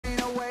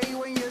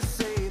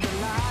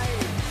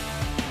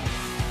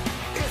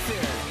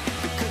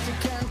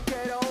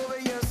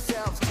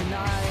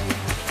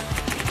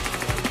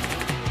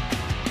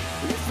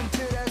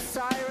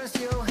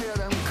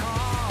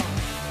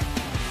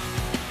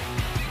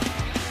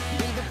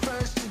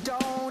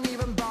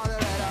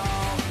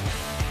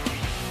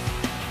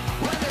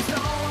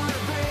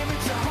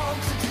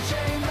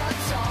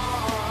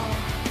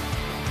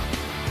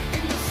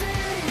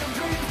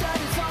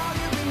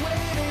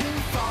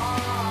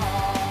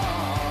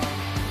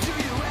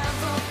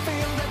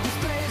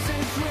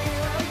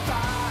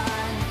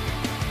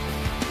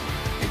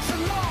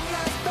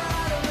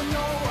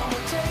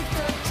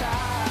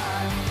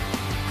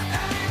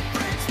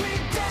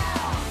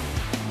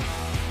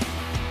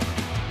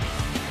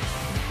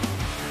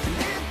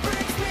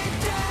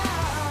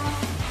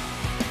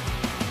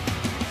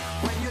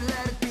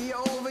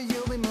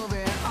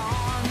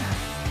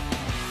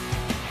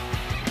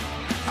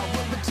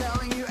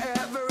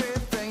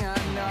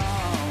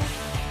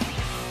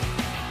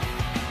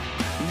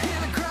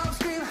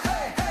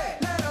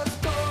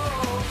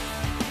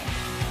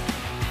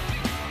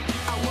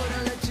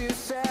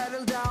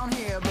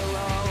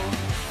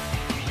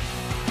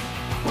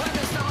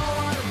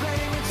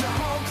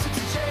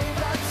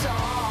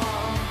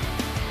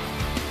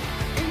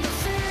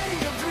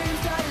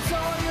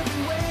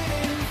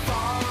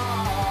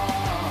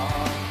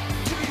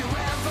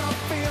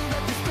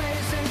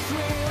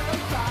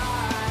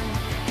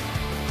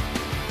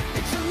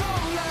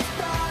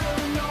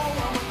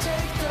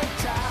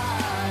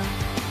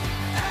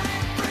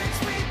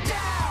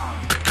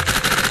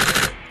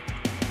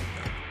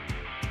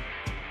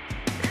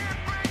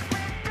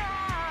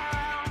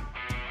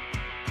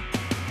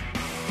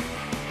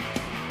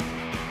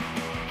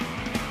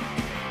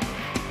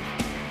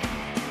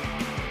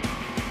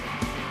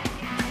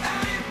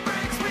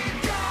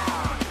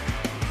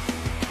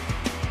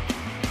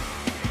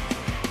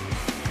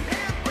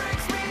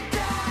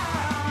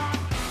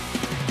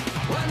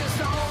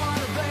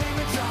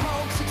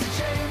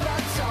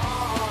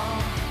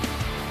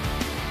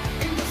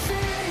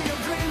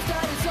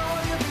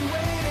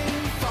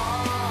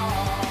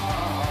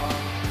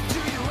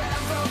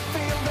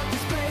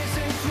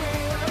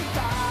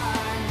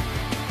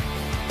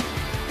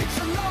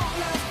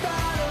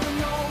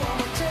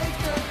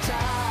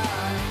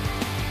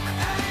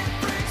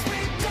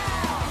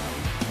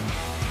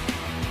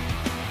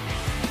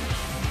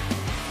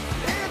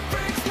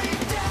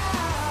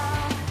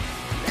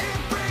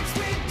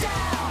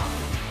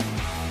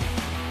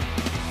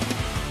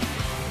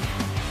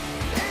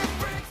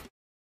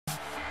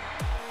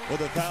for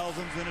the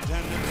thousands in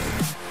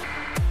attendance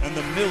and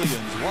the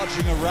millions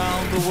watching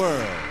around the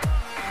world.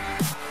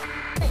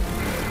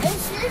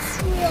 Is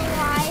this real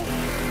life?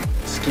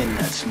 Skin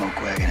that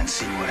smoke wagon and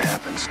see what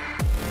happens.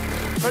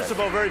 First of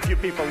all, very few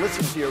people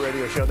listen to your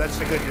radio show. That's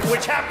the good news.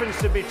 Which happens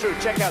to be true.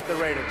 Check out the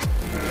ratings. I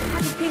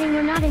have a feeling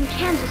we're not in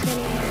Kansas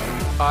anymore.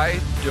 I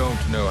don't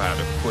know how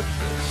to put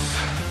this,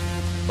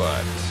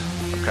 but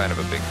I'm kind of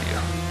a big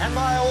deal. And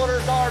my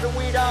orders are to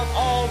weed out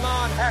all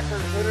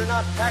non-hackers who do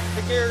not pack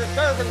the gear to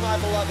serve in my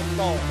beloved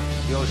soul.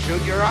 You'll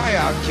shoot your eye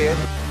out, kid.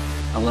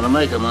 I'm gonna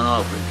make him an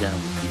offer again.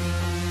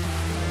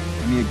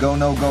 Give me a go,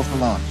 no-go for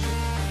launch.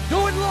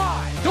 Do it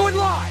live! Do it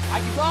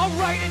live! I'll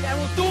write it and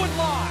we'll do it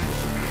live!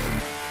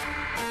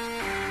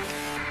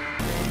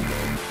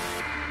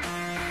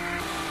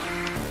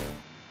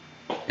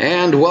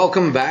 And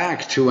welcome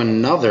back to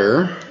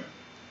another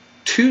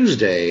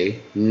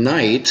Tuesday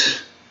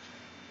night.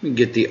 Let me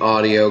get the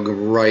audio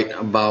right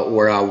about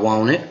where I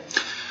want it.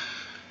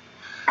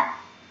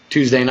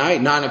 Tuesday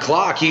night, 9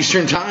 o'clock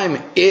Eastern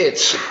Time.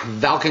 It's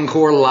Valken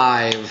Core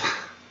Live.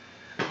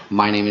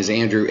 My name is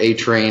Andrew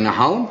A-Train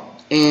Holland.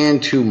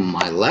 And to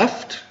my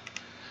left,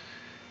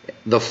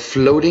 the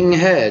floating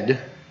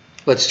head.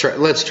 Let's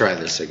try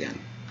this again.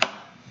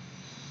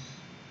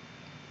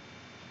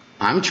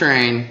 I'm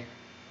Train.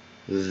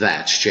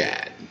 That's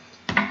Chad.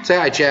 Say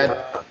hi,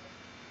 Chad.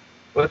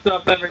 What's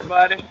up,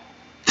 everybody?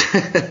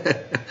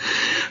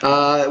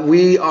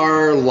 We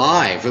are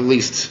live, at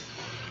least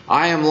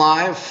I am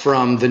live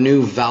from the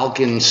new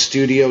Valken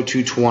Studio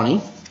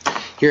 220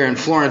 here in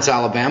Florence,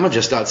 Alabama,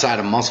 just outside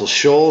of Muscle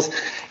Shoals.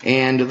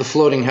 And the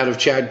floating head of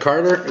Chad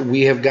Carter,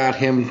 we have got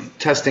him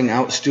testing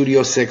out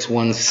Studio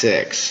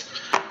 616.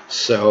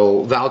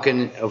 So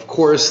Valken, of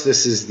course,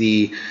 this is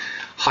the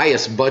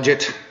highest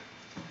budget,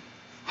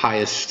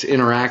 highest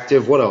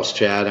interactive. What else,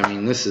 Chad? I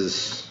mean, this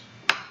is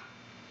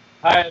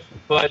highest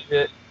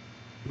budget,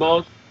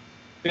 most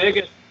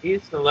biggest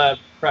E-Celeb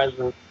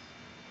presence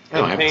in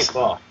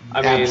paintball.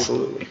 I mean,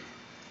 absolutely.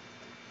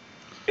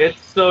 It's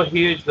so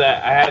huge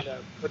that I had to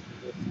put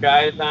the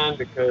disguise on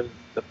because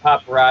the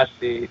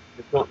paparazzi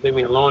just won't leave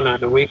me alone on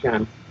the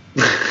weekend.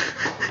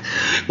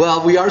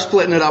 Well, we are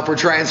splitting it up. We're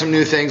trying some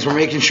new things. We're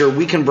making sure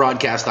we can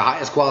broadcast the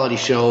highest quality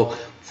show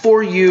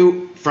for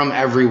you from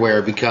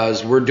everywhere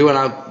because we're doing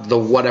out the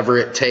whatever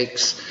it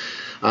takes,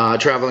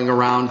 traveling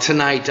around.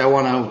 Tonight, I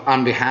want to,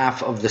 on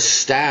behalf of the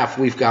staff,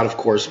 we've got, of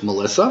course,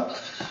 Melissa.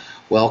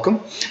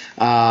 Welcome.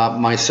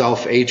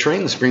 Myself,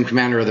 A-Train, the Supreme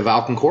Commander of the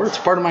Valken Corps. It's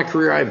part of my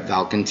career. I have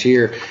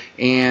Valkenteer.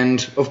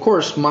 And, of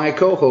course, my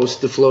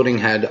co-host, the floating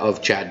head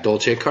of Chad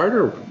Dolce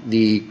Carter.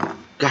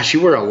 Gosh,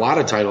 you wear a lot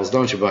of titles,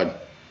 don't you, bud?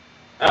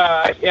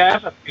 Yeah, I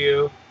have a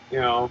few, you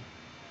know.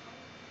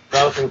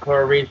 Valken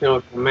Corps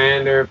Regional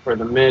Commander for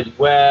the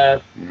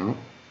Midwest,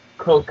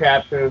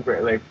 co-captain of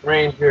Great Lakes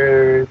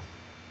Rangers,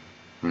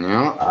 you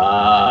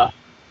know,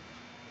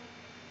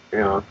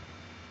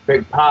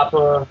 Big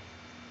Papa.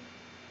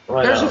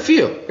 There's a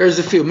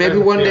few. Maybe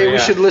one day we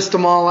should list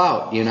them all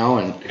out, you know.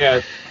 And yeah,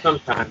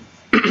 sometime.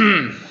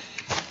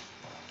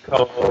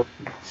 Cool.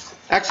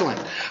 Excellent.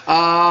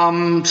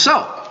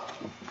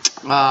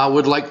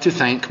 Would like to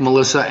thank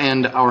Melissa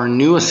and our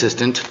new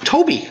assistant,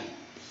 Toby,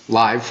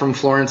 live from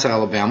Florence,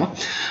 Alabama.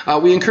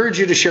 We encourage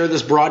you to share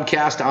this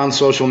broadcast on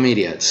social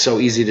media. It's so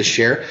easy to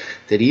share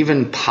that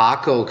even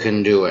Paco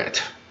can do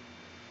it.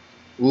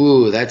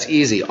 Ooh, that's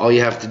easy. All you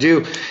have to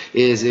do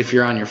is, if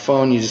you're on your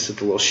phone, you just hit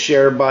the little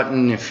share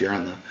button. If you're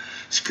on the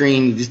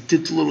screen, you just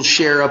hit the little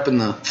share up in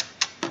the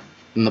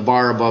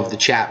bar above the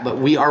chat. But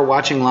we are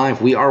watching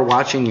live. We are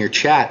watching your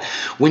chat.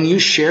 When you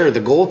share, the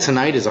goal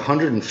tonight is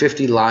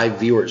 150 live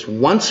viewers.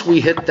 Once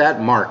we hit that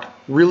mark,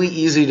 really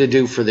easy to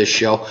do for this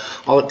show.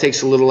 All it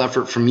takes a little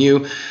effort from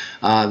you.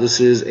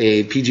 This is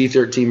a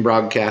PG-13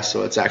 broadcast,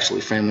 so it's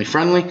actually family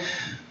friendly.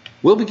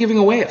 We'll be giving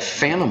away a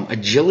Phantom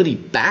Agility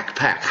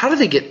backpack. How do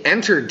they get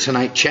entered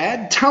tonight,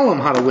 Chad? Tell them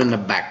how to win the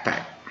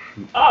backpack.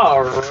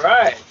 All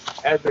right.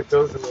 As it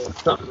goes a little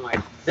something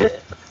like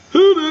this.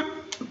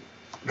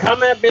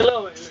 Comment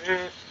below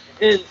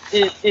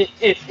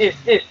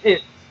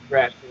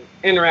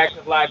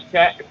interactive live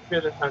chat and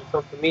share this on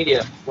social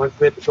media. Once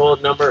we hit the goal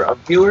number of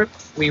viewers,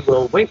 we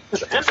will wait to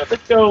the end of the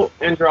show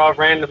and draw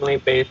randomly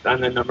based on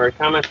the number of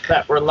comments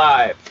that were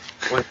live.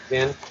 Once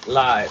again,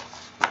 live.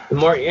 The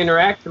more you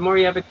interact, the more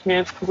you have a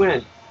chance to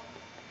win.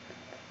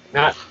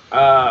 Last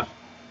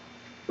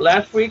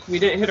week we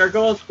didn't hit our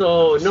goal,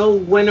 so no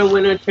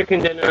winner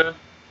chicken dinner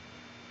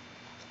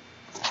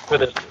for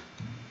this week.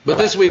 But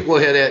this week we'll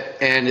hit it,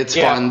 and it's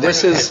fun.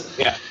 This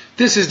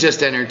is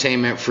just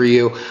entertainment for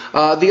you.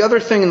 The other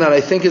thing that I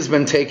think has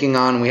been taking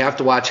on, we have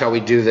to watch how we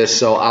do this,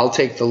 so I'll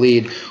take the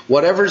lead.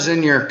 Whatever's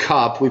in your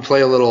cup, we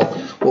play a little,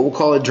 what we'll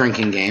call a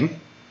drinking game.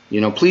 You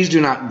know, please do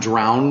not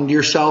drown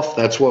yourself.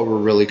 That's what we're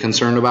really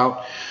concerned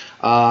about.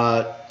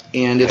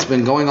 And it's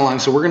been going along,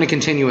 so we're going to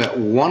continue it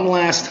one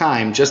last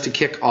time just to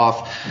kick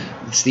off.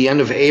 It's the end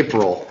of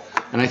April,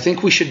 and I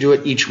think we should do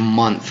it each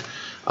month.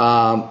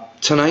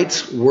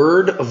 Tonight's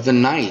word of the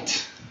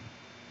night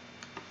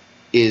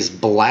is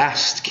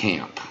blast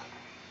camp.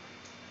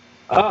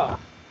 Oh.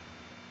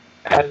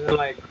 As in,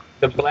 like,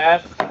 the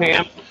blast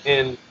camp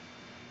in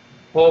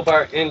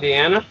Hobart,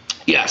 Indiana?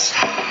 Yes.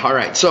 All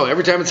right. So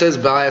every time it says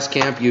blast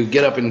camp, you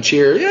get up and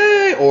cheer,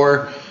 yay,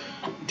 or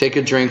take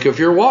a drink of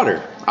your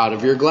water out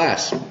of your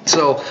glass.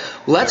 So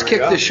let's kick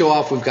this show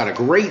off. We've got a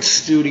great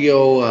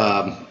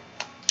studio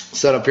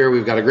set up here.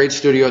 We've got a great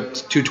studio at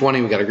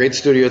 220. We've got a great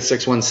studio at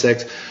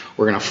 616.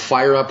 We're going to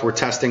fire up. We're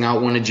testing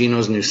out one of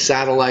Gino's new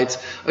satellites.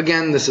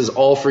 Again, this is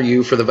all for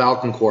you for the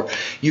Valken Corps.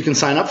 You can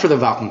sign up for the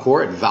Valken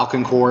Corps at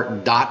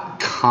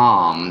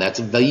valkencorps.com. That's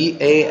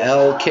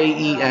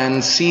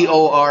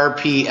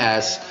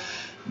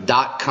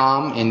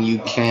VALKENCORPS.com, and you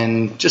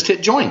can just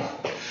hit join.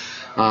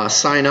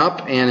 Sign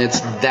up, and it's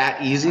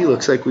that easy.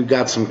 Looks like we've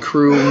got some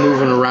crew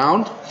moving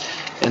around,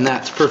 and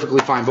that's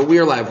perfectly fine. But we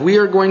are live. We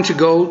are going to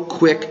go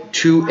quick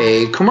to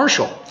a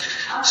commercial.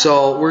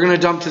 So we're going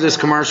to jump to this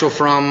commercial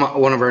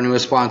from one of our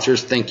newest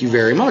sponsors. Thank you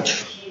very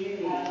much.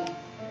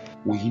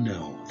 We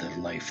know that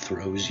life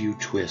throws you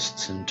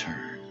twists and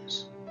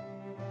turns,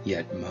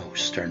 yet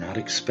most are not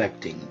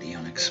expecting the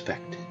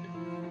unexpected.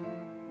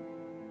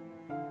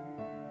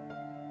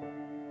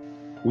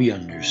 We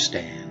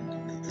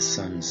understand that the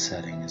sun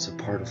setting is a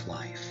part of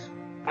life.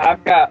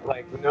 I've got,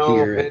 like, no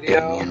Here video.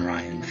 at Damian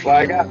Ryan Well,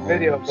 I Funeral got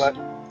video, Homes, but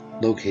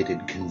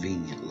located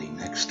conveniently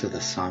next to the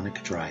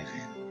Sonic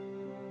Drive-In,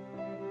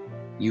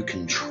 you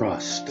can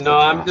trust the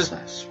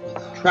process with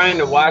us. Trying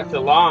to watch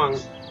along.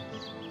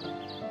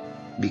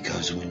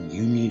 Because when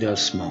you need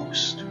us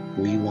most,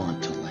 we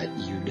want to let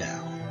you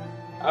down.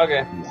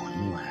 Okay.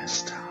 One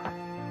last time.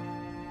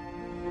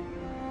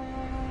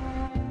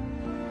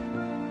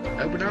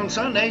 Open on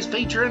Sundays,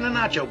 featuring a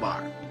nacho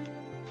bar.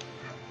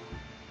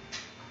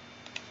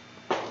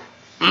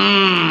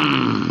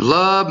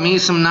 Love me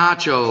some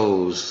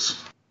nachos.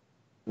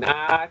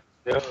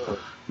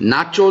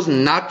 Nachos.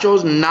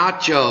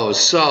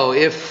 So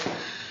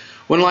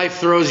when life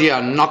throws you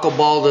a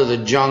knuckleball to the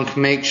junk,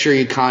 make sure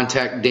you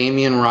contact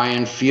Damian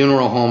Ryan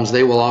Funeral Homes.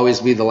 They will always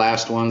be the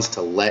last ones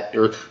to let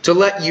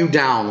you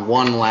down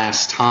one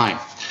last time.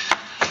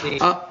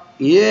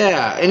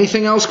 Yeah.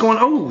 Anything else going?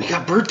 Oh, we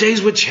got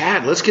birthdays with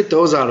Chad. Let's get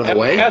those out of the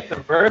way. We got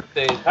some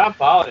birthdays. How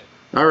about it?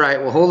 All right.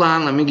 Well, hold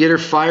on. Let me get her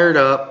fired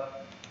up.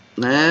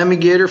 Now,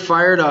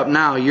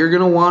 you're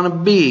going to want to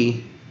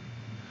be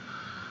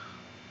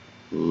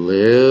a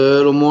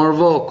little more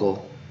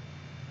vocal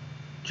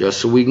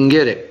just so we can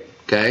get it,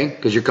 okay?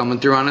 Because you're coming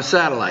through on a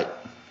satellite.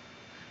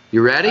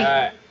 You ready? All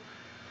right.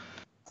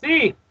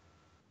 See.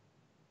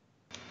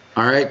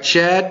 All right,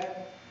 Chad.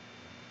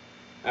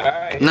 All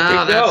right.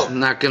 No, that's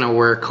not going to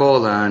work.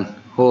 Hold on.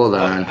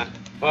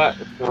 What's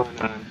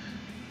going on?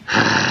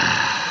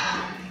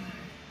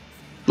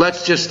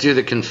 Let's just do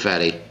the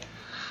confetti.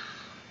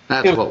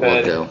 That's what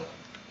we'll do.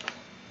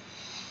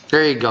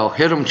 There you go.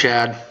 Hit him,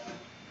 Chad.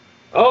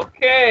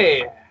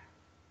 Okay.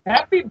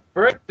 Happy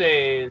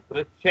birthdays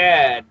with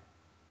Chad.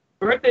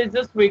 Birthdays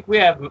this week, we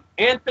have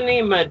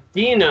Anthony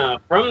Medina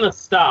from the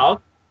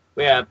South.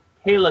 We have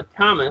Kayla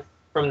Thomas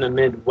from the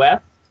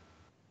Midwest.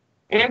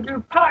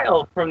 Andrew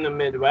Pyle from the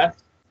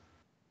Midwest.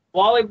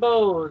 Wally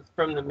Bowes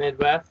from the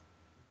Midwest.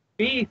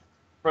 Beast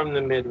from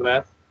the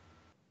Midwest.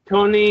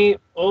 Tony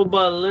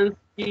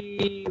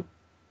Obalinsky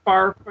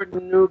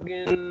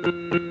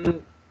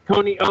Farfanugan,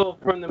 Tony O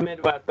from the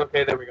Midwest.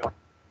 Okay, there we go.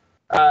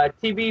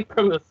 TB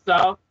from the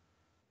South.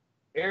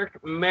 Eric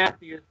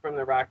Matthews from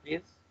the Rockies.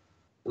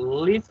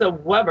 Lisa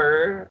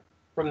Weber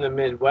from the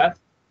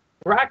Midwest.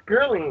 Brock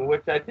Gerling,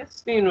 which I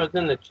just seen was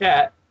in the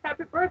chat.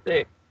 Happy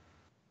birthday.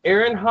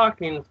 Aaron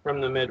Hawkins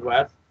from the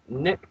Midwest.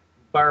 Nick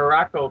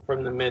Baracco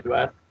from the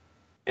Midwest.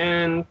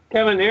 And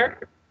Kevin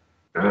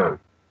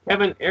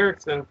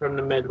Erickson from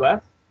the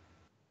Midwest.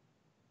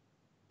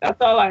 That's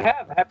all I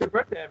have. Happy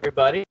birthday,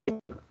 everybody.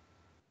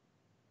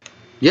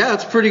 Yeah,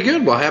 that's pretty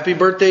good. Well, happy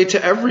birthday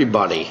to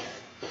everybody.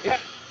 Yeah,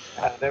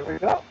 there we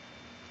go.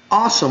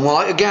 Awesome.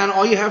 Well, again,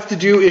 all you have to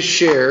do is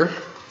share.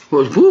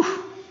 Well,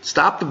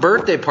 stop the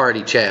birthday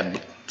party,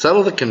 Chad.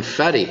 Settle the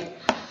confetti.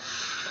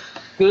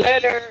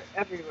 Glitter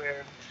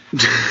everywhere.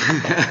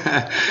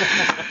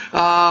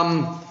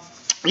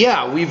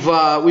 Yeah,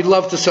 we'd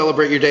love to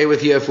celebrate your day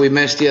with you. If we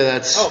missed you,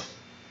 that's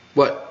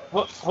what.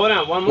 Hold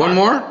on, one more. One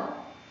more.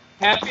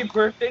 Happy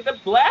birthday to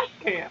Black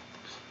Camp.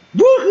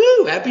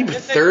 Woohoo! Happy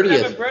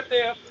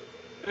 30th.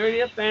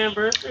 30th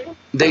anniversary.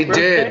 They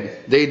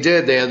did. They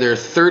had their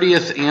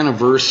 30th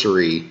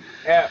anniversary.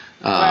 Yeah.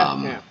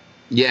 Blast Camp.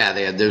 Yeah,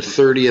 they had their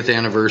 30th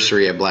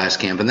anniversary at Blast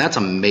Camp, and that's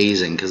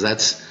amazing because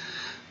that's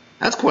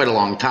quite a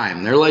long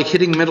time. They're like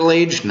hitting middle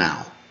age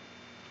now,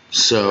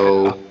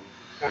 so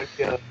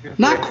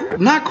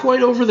not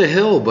quite over the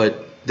hill,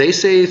 but they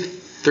say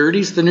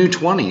 30's the new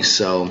 20,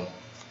 so.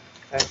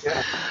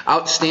 Yeah.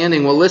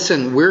 Outstanding. Well,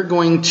 listen, we're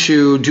going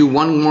to do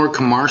one more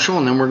commercial,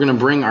 and then we're going to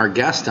bring our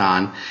guest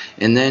on,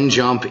 and then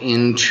jump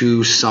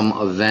into some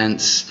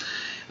events.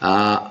 Do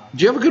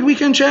you have a good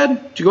weekend,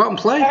 Chad? Did you go out and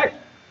play?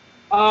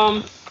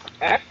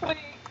 Actually,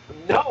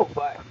 no,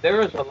 but there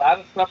was a lot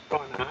of stuff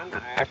going on.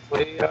 I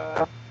actually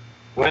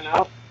went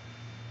out.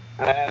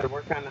 I had to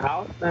work on the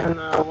house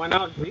and went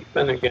out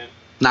jeeping again.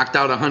 Knocked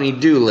out a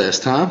honey-do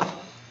list, huh?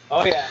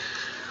 Oh, yeah.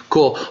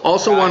 Cool.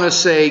 Also want to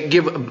say,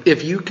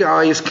 if you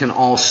guys can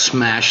all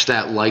smash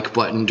that like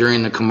button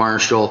during the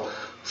commercial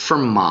for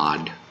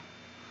Mod.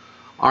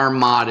 Our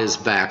Mod is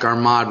back. Our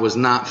Mod was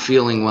not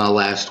feeling well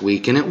last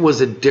week, and it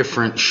was a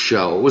different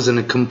show. It was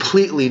a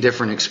completely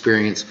different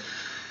experience.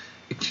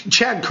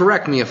 Chad,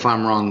 correct me if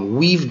I'm wrong.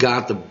 We've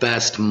got the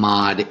best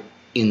Mod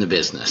in the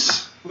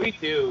business. We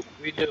do.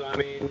 I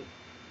mean,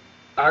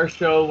 our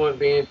show wouldn't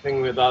be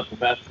anything without the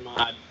best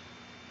Mod.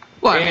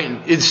 Well, I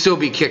mean, it'd still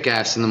be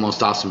kick-ass and the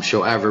most awesome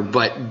show ever,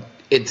 but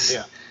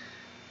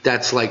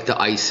that's like the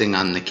icing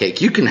on the cake.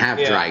 You can have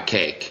dry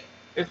cake.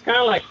 It's kind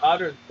of like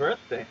Audra's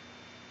birthday.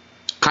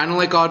 Kind of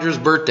like Audra's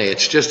birthday.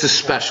 It's just a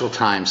special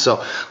time.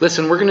 So,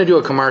 listen, we're going to do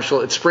a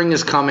commercial. Spring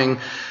is coming,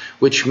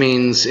 which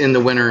means in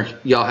the winter,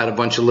 y'all had a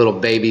bunch of little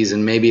babies,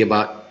 and maybe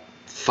about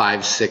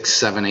 5, 6,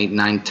 7, 8,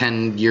 9,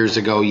 10 years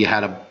ago, you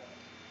had a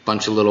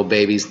bunch of little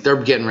babies. They're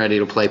getting ready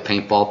to play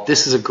paintball.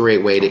 This is a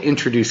great way to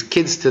introduce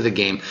kids to the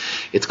game.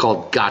 It's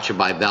called Gotcha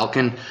by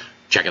Valken.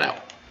 Check it out.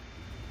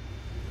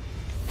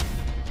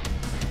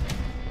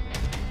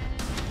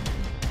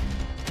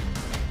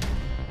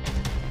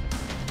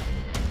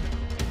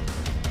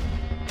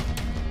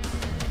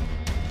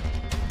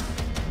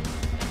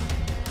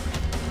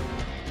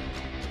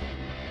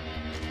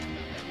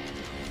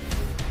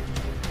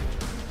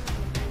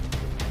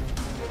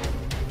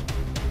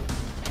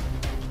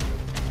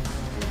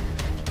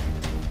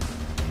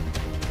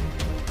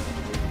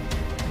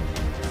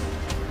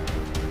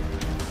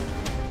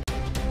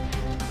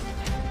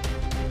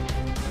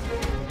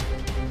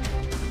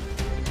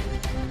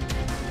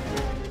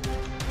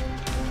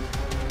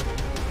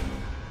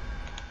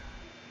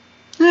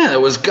 Yeah,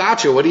 that was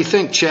Gotcha. What do you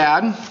think,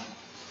 Chad?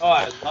 Oh,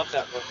 I love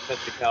that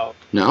 50 cal.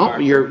 No,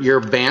 you're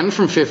banned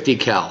from 50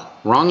 cal.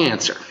 Wrong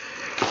answer.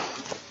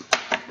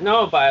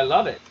 No, but I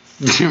love it.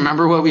 Do you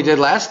remember what we did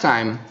last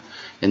time?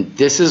 And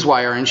this is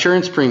why our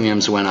insurance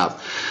premiums went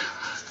up.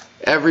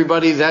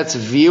 Everybody that's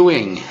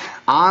viewing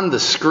on the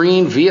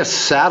screen via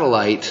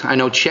satellite, I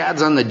know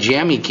Chad's on the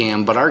Jammy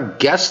Cam, but our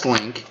guest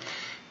link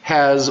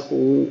has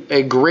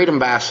a great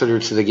ambassador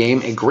to the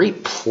game, a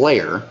great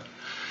player,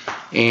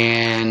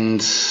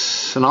 and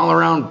an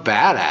all-around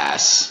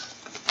badass.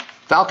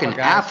 Valken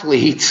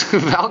athlete,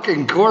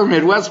 Valken Core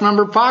Midwest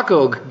member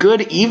Paco.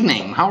 Good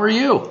evening. How are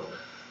you?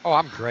 Oh,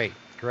 I'm great.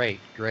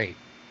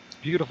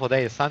 Beautiful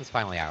day. The sun's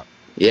finally out.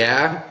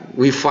 Yeah,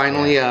 we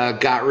finally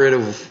got rid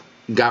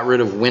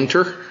of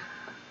winter.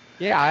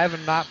 Yeah, I have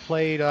not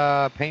played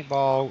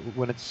paintball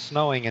when it's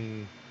snowing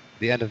in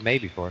the end of May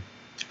before.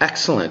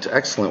 Excellent.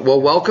 Well,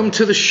 welcome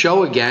to the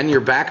show again. You're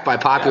back by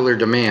popular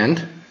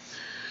demand.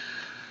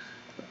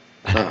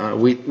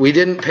 We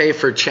didn't pay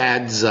for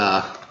Chad's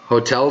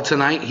hotel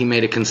tonight. He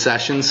made a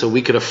concession so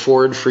we could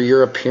afford for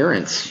your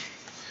appearance.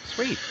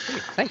 Sweet.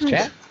 Thanks,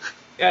 Chad.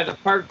 Yeah, the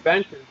park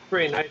bench is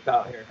pretty nice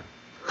out here.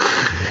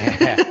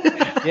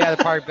 Yeah,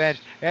 the park bench.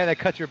 Yeah, they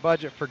cut your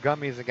budget for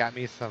gummies and got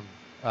me some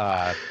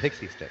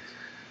pixie sticks.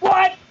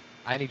 What?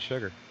 I need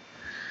sugar.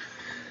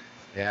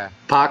 Yeah.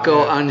 Paco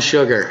on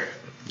sugar.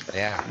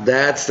 Yeah.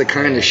 That's the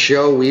kind of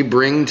show we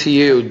bring to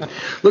you.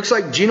 Looks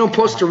like Gino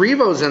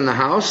Posterivo's in the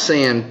house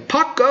saying,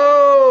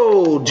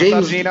 Paco! What's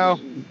up, Gino?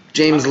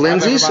 James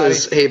Lindsay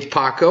says, hey,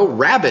 Paco.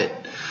 Rabbit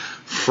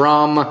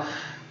from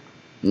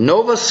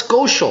Nova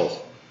Scotia,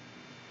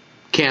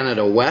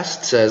 Canada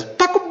West says,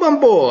 Paco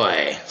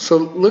Bumboy. So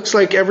looks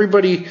like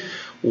everybody,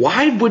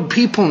 why would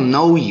people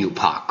know you,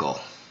 Paco?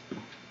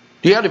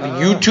 Do you have a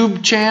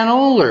YouTube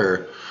channel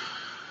or...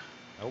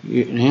 Nope.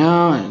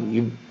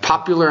 You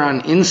popular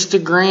on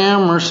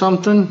Instagram or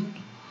something?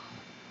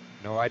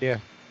 No idea.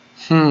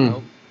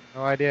 Nope,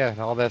 no idea.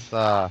 All this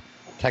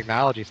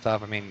technology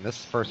stuff. I mean, this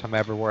is the first time I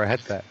ever wore a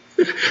headset.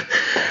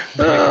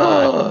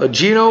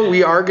 Gino,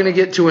 we are going to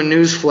get to a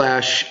news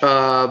flash.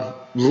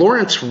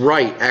 Lawrence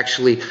Wright,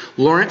 actually.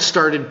 Lawrence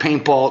started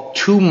paintball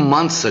 2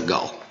 months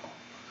ago.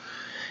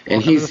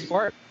 And welcome to the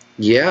sport.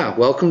 Yeah,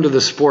 welcome to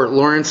the sport.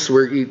 Lawrence,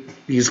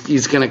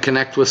 he's going to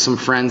connect with some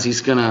friends.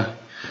 He's going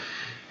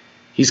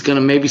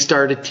to maybe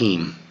start a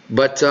team.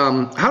 But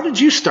how did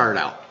you start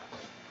out?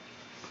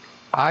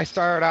 I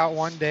started out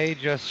one day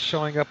just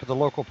showing up at the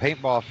local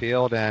paintball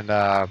field,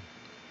 and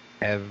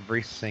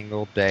every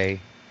single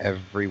day,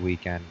 every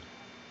weekend,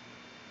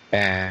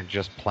 and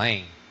just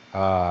playing.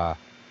 I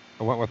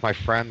went with my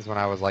friends when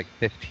I was like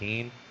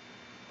 15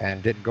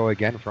 and didn't go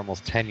again for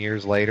almost 10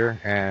 years later,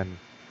 and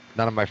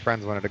none of my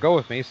friends wanted to go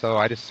with me, so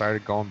I just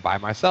started going by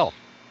myself.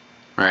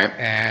 All right.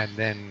 And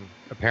then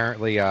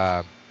apparently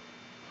I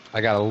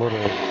got a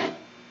little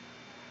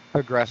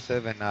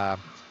aggressive, and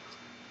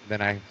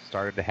then I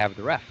started to have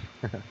the ref.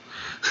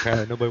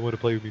 Nobody wanted to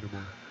play with me no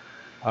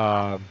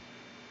more.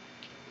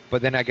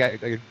 But then I got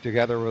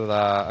together with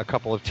a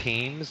couple of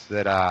teams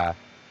that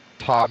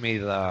taught me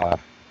the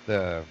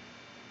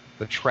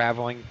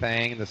traveling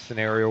thing, the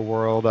scenario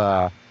world,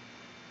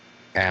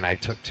 and I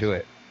took to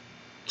it.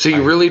 So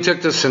you really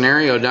took the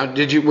scenario. Now,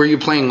 were you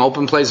playing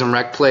open plays and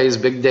rec plays,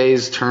 big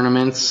days,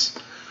 tournaments?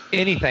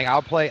 Anything.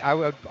 I'd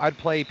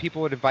play.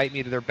 People would invite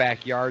me to their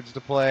backyards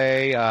to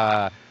play.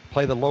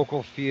 play the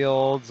local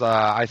fields.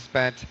 I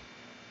spent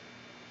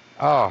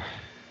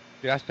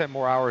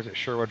more hours at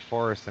Sherwood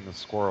Forest than the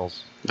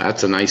Squirrels.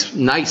 That's a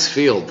nice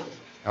field.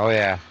 Oh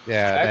yeah.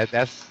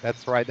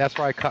 That's right. That's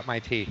where I cut my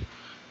teeth.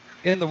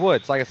 In the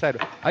woods. Like I said,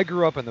 I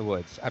grew up in the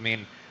woods. I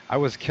mean, I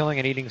was killing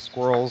and eating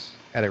squirrels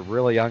at a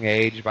really young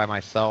age by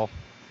myself.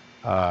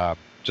 I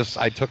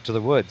took to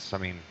the woods. I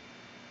mean,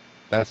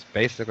 that's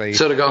basically...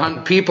 So to go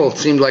hunt people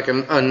seemed like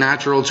a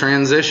natural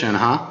transition,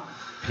 huh?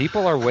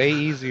 People are way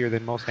easier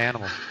than most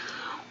animals.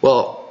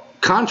 Well,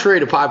 contrary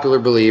to popular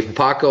belief,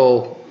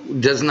 Paco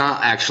does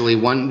not actually,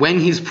 when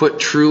he's put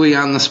truly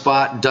on the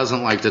spot,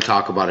 doesn't like to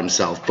talk about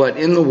himself. But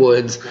in the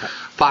woods,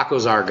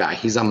 Paco's our guy.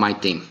 He's on my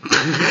team.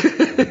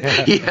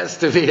 He has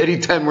to be.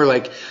 Anytime we're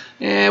like,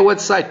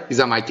 what side? He's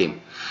on my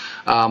team.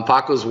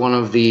 Paco's one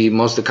of the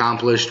most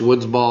accomplished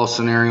woods ball,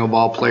 scenario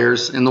ball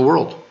players in the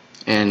world.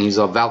 And he's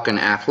a Valken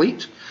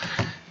athlete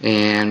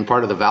and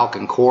part of the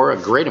Valken Corps, a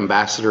great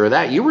ambassador of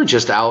that. You were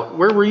just out.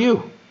 Where were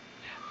you?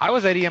 I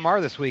was at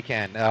EMR this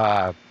weekend,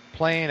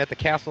 playing at the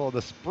castle of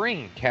the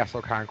Spring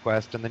Castle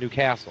Conquest in the new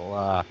castle.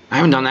 I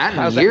haven't done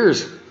that in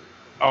years.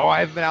 Oh,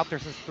 I've been out there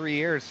since 3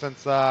 years,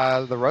 since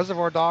the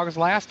Reservoir Dogs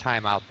last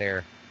time out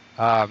there.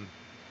 I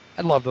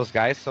love those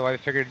guys, so I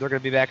figured they're going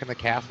to be back in the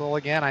castle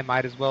again. I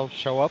might as well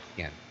show up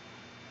again.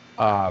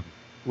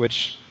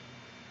 Which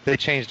they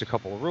changed a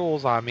couple of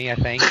rules on me, I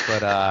think,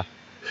 but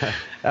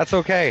that's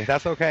okay.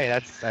 That's okay.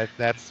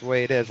 That's the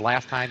way it is.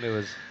 Last time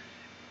it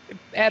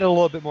added a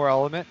little bit more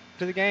element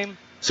to the game.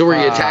 So were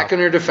you attacking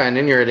or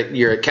defending?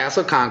 You're at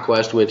Castle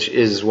Conquest, which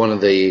is one of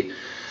the,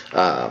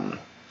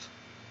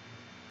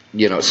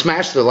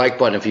 smash the like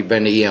button if you've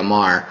been to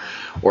EMR,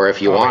 or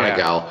if you want to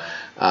go.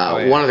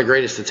 One of the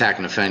greatest attack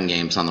and defend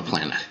games on the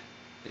planet.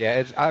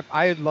 Yeah,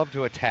 I love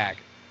to attack.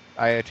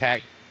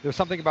 There's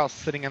something about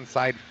sitting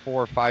inside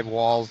 4 or 5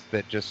 walls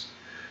that just,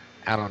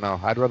 I don't know.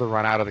 I'd rather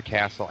run out of the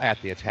castle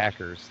at the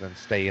attackers than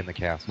stay in the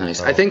castle. Nice.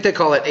 So. I think they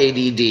call it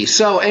ADD.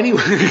 So anyway.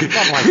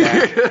 Something like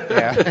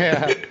that.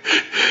 Yeah.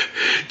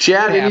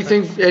 Chad,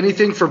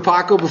 anything for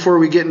Paco before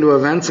we get into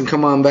events and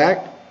come on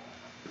back?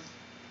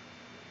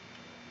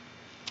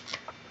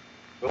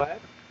 Go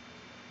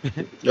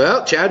ahead.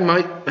 Well, Chad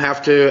might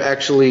have to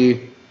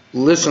actually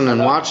listen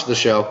and watch the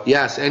show.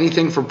 Yes,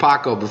 anything for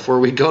Paco before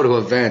we go to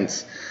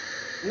events?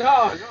 No,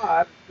 I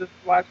was just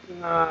watching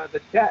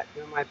the chat,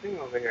 doing my thing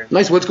over here.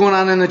 Nice. What's going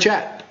on in the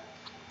chat?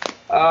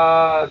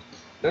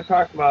 They're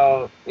talking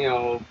about,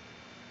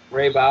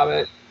 Ray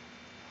Bobbitt.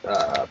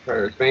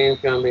 Predator Spain's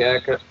going to be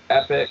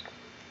epic.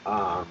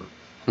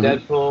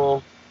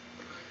 Deadpool.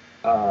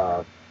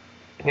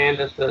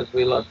 Candace says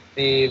we love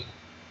Steve.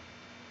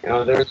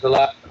 There's a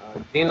lot.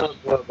 Gino's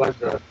got a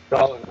bunch of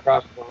skull and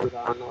crossbones.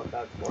 I don't know what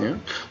that's for.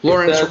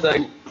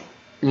 Yeah.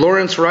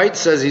 Lawrence Wright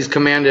says he's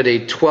commanded a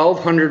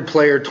 1,200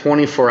 player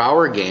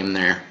 24-hour game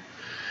there.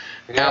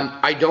 Yeah.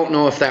 I don't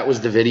know if that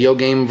was the video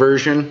game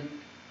version.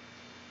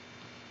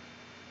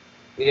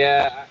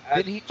 Yeah.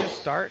 Did he just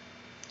start?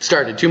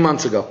 Started 2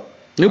 months ago.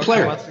 New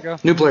player. 2 months ago?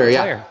 New player,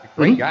 yeah.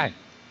 Great guy.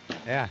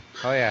 Yeah.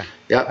 Oh, yeah.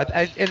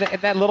 Yeah. In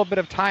that little bit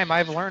of time,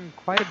 I've learned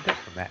quite a bit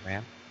from that,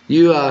 man.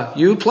 You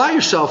apply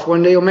yourself.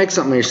 One day you'll make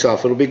something of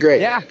yourself. It'll be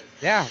great. Yeah,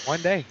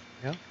 one day.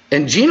 Yeah.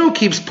 And Gino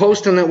keeps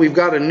posting that we've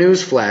got a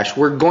news flash.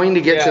 We're going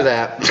to get to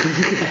that.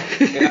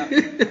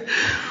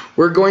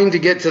 We're going to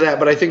get to that,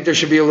 but I think there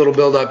should be a little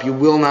build-up. You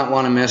will not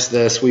want to miss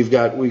this. We've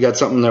got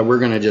something that we're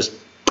going to just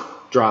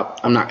drop.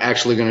 I'm not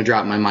actually going to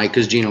drop my mic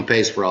because Gino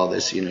pays for all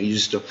this. We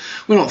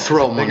don't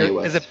throw money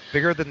away. Is it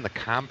bigger than the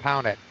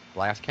compound at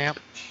Blast Camp?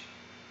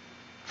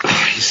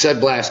 You said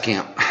Blast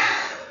Camp.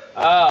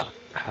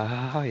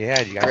 Oh yeah,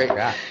 you guys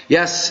forgot.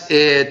 Yes,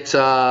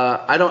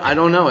 I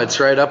don't know. It's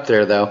right up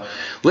there though.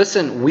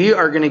 Listen, we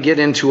are going to get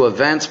into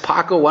events.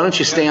 Paco, why don't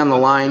you stay on the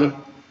line?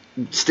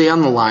 Stay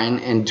on the line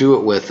and do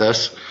it with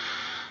us.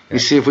 Let me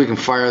see if we can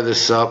fire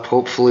this up.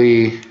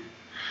 Hopefully,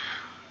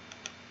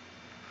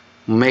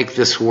 make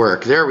this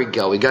work. There we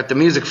go. We got the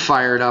music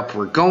fired up.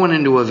 We're going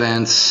into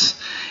events.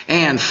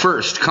 And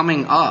first,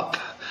 coming up,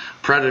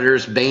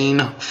 Predator's Bane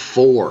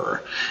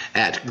 4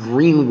 at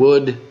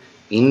Greenwood,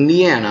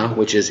 Indiana,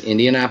 which is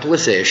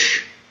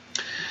Indianapolis-ish.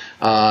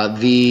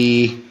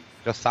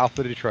 Just south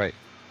of Detroit.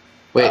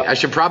 Wait, I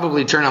should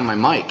probably turn on my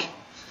mic.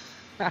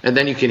 And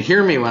then you can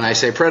hear me when I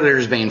say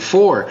Predator's Bane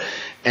 4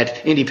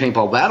 at Indy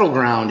Paintball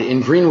Battleground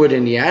in Greenwood,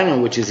 Indiana,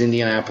 which is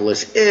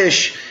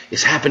Indianapolis-ish,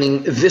 is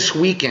happening this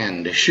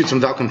weekend. Shoot some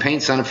Valken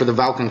paint, sign up for the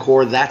Valken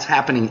Corps. That's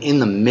happening in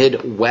the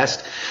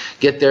Midwest.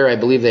 Get there. I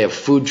believe they have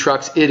food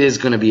trucks. It is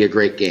going to be a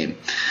great game.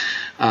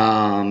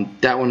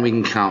 That one we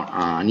can count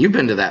on. You've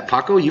been to that,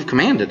 Paco. You've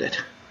commanded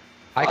it.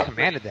 I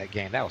commanded that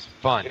game. That was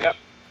fun. Yep.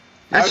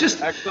 That's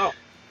just...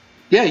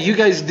 Yeah, you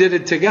guys did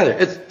it together.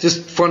 It's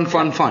just fun.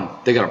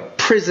 They got a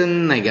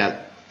prison. They got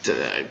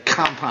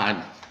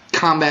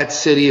combat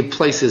city. The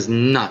place is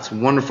nuts.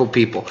 Wonderful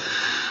people.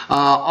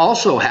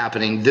 Also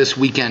happening this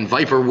weekend,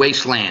 Viper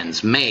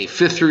Wastelands, May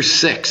 5th through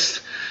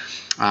 6th.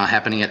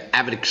 Happening at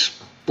Avid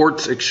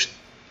Sports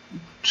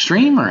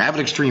Extreme or Avid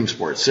Extreme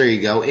Sports. There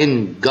you go.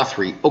 In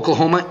Guthrie,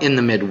 Oklahoma in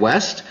the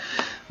Midwest.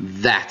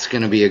 That's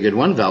going to be a good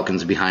one.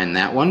 Valken's behind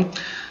that one.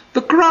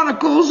 The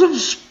Chronicles of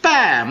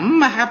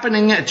Spam,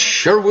 happening at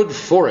Sherwood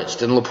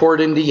Forest in LaPorte,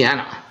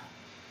 Indiana.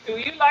 Do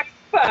you like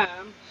spam?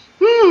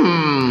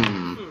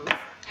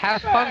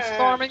 Have fun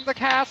storming the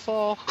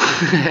castle.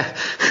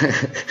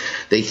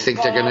 They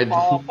think they're going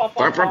to...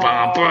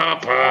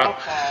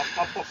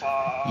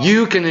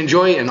 You can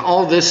enjoy in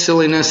all this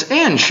silliness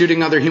and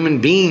shooting other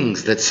human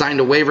beings that signed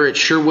a waiver at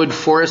Sherwood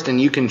Forest,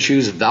 and you can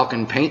choose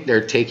Valken paint.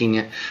 They're taking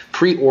it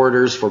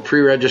pre-orders for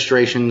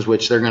pre-registrations,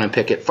 which they're going to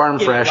pick at Farm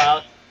Fresh.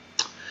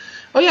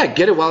 Oh yeah,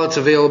 get it while it's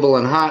available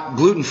and hot.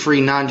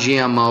 Gluten-free,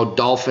 non-GMO,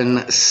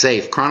 dolphin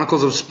safe.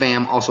 Chronicles of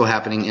Spam also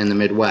happening in the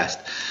Midwest.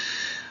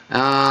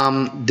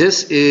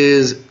 This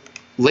is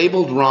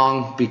labeled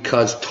wrong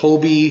because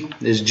Toby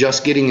is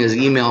just getting his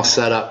email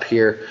set up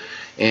here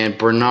and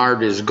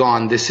Bernard is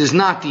gone. This is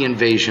not the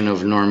Invasion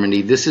of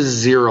Normandy. This is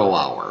 0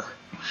 Hour.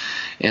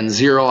 And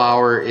 0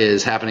 Hour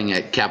is happening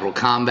at Capital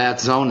Combat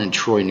Zone in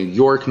Troy, New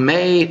York,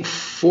 May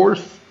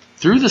 4th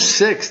through the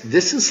 6th.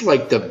 This is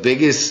like the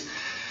biggest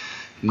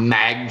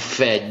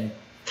mag-fed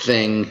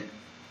thing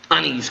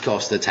on the East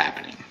Coast that's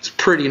happening. It's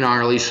pretty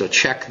gnarly, so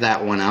check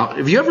that one out.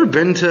 Have you ever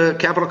been to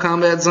Capital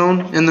Combat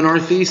Zone in the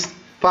Northeast,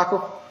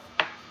 Paco?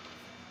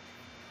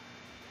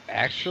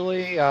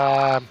 Actually,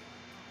 I've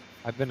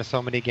been to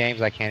so many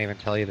games I can't even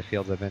tell you the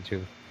fields I've been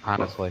to,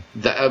 honestly.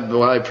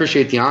 Well, I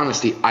appreciate the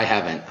honesty. I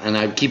haven't. And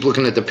I keep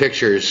looking at the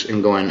pictures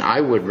and going,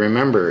 I would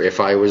remember if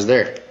I was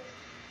there.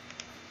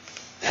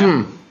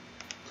 And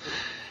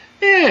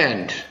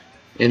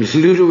in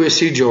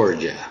Ludowici,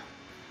 Georgia,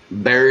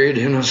 buried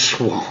in a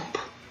swamp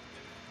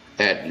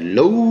at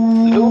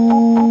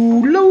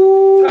Low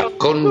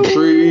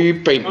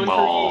Country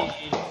Paintball.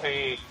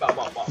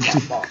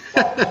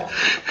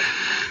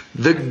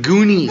 The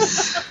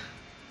Goonies.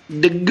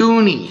 The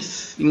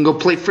Goonies. You can go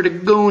play for the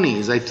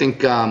Goonies. I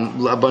think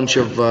a bunch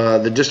of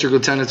the district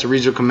lieutenants and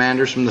regional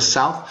commanders from the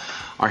South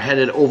are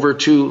headed over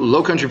to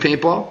Low Country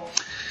Paintball.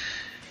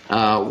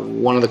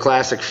 One of the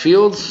classic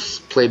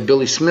fields, played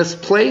Billy Smith's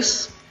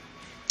place.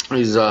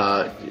 He's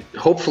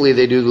hopefully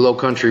they do the Low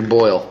Country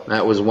Boil.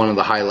 That was one of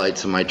the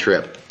highlights of my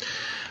trip.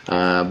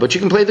 But you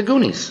can play the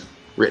Goonies,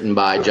 written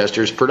by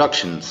Jester's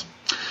Productions.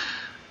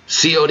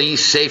 COD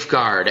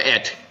Safeguard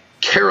at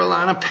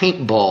Carolina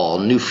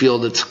Paintball, new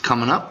field that's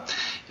coming up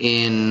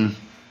in,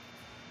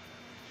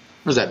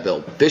 where's that,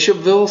 Bill?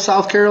 Bishopville,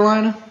 South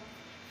Carolina?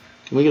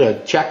 Can we get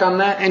a check on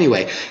that?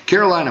 Anyway,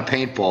 Carolina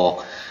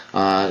Paintball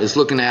is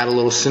looking to add a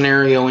little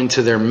scenario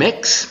into their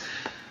mix.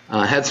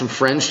 Had some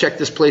friends check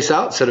this place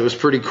out, said it was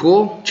pretty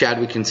cool. Chad,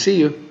 we can see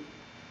you.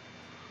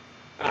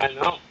 I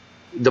know.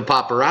 The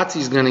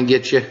paparazzi's going to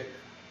get you.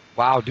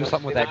 Wow, do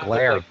something with that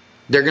glare.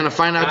 They're going to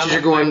find out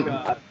you're going...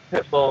 Like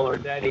Pitbull or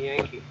Daddy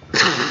Yankee.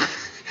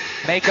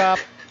 Makeup.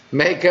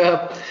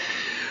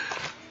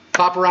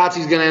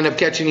 Paparazzi's going to end up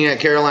catching you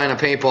at Carolina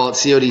Paintball at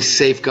COD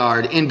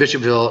Safeguard in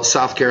Bishopville,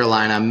 South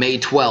Carolina, May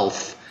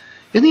 12th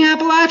in the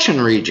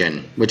Appalachian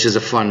region, which is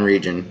a fun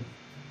region.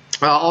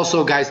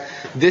 Also, guys,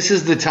 this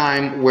is the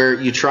time where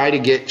you try to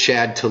get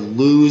Chad to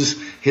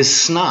lose his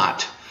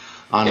snot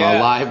on a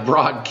live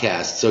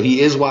broadcast. So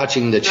he is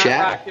watching the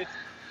chat.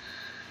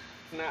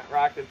 Snot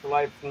rockets,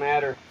 life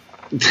matter.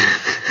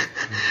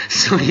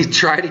 So you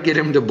try to get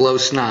him to blow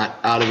snot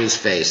out of his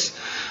face.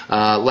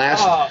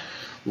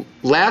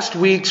 Last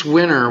week's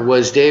winner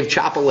was Dave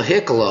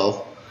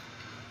Chapalahicolo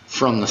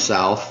from the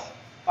South.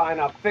 Fine,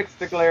 I'll fix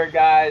the glare,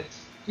 guys.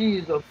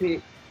 Jeez, oh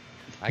Pete.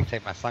 I can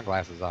take my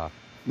sunglasses off.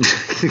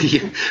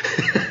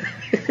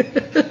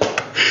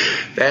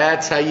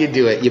 That's how you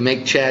do it. You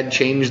make Chad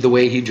change the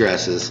way he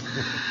dresses.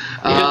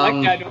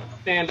 Like I don't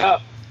stand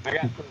up. I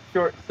got some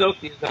short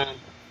silkies on.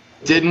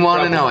 Didn't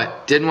want to know it.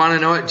 Didn't want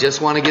to know it.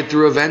 Just want to get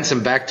through events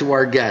and back to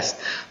our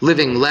guest.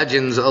 Living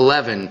Legends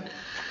 11.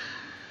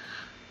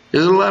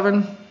 Is it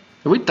 11? Have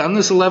we done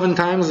this 11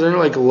 times? Is there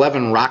like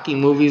 11 Rocky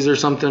movies or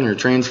something, or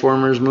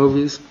Transformers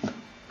movies?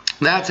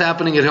 That's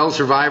happening at Hell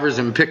Survivors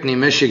in Pinckney,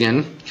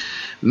 Michigan.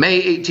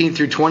 May 18th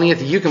through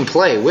 20th, you can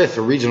play with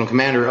the Regional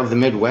Commander of the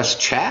Midwest,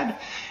 Chad,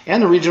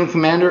 and the Regional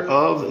Commander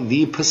of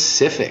the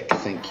Pacific.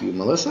 Thank you,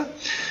 Melissa.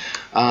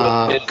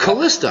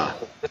 Callista,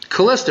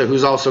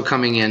 who's also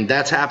coming in.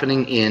 That's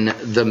happening in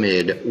the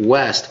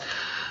Midwest.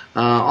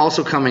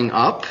 Also coming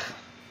up,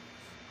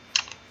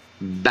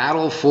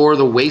 Battle for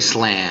the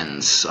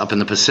Wastelands up in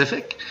the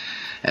Pacific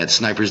at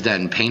Sniper's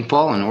Den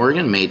Paintball in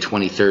Oregon, May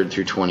 23rd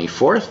through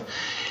 24th.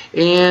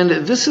 And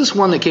this is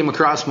one that came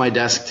across my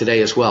desk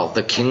today as well.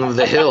 The King of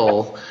the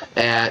Hill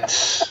at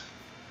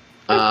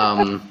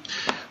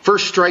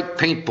First Strike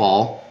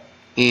Paintball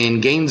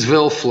in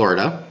Gainesville,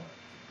 Florida.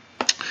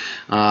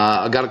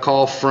 I got a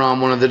call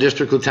from one of the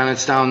district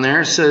lieutenants down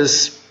there.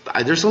 Says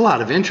there's a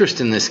lot of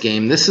interest in this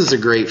game. This is a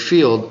great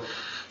field.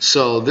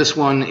 So this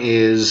one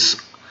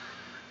is,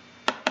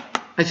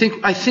 I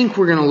think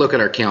we're going to look at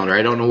our calendar.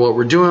 I don't know what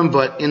we're doing,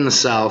 but in the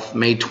South,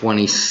 May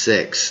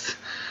 26th.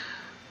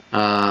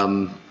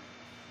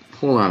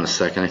 Hold on a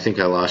second. I think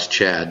I lost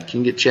Chad. Can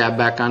you get Chad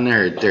back on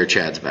there? There,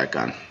 Chad's back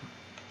on.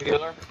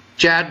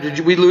 Chad, did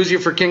we lose you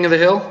for King of the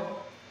Hill?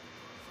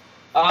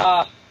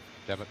 Damn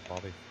it,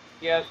 Bobby.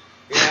 Yeah,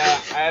 I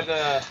had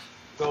to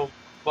go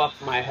buff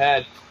my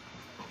head.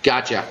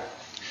 Gotcha.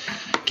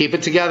 Keep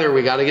it together.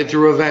 We got to get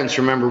through events.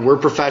 Remember, we're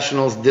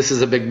professionals. This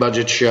is a big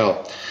budget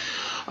show.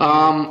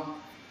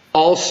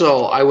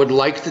 Also, I would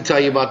like to tell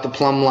you about the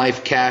Plum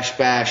Life Cash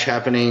Bash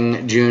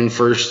happening June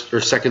 1st or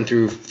 2nd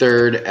through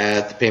 3rd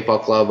at the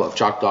Paintball Club of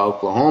Choctaw,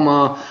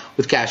 Oklahoma,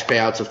 with cash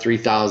payouts of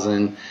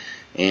 $3,000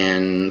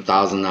 and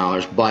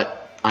 $1,000.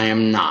 But I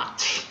am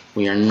not.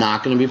 We are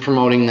not going to be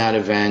promoting that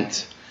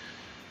event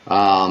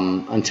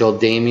until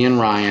Damian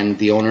Ryan,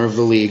 the owner of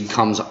the league,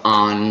 comes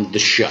on the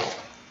show.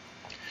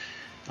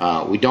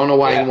 We don't know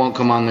why he won't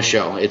come on the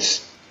show.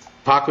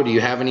 Paco, do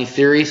you have any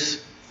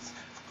theories?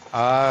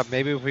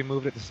 Maybe if we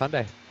moved it to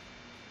Sunday.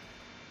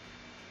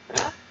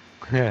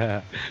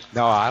 No,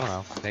 I don't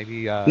know.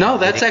 Maybe. No,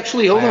 that's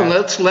actually. Hold on.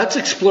 Let's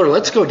explore.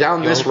 Let's go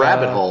down this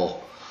rabbit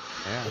hole.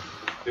 Yeah.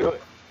 Do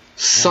it.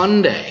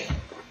 Sunday.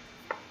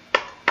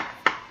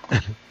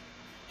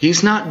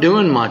 He's not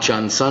doing much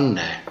on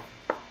Sunday.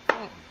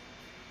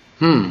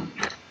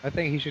 I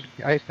think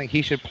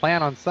he should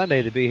plan on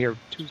Sunday to be here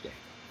Tuesday.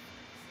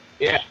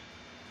 Yeah.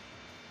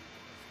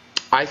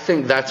 I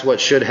think that's what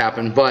should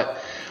happen,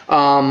 but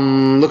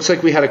looks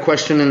like we had a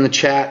question in the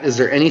chat. Is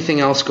there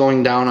anything else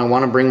going down? I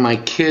want to bring my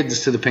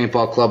kids to the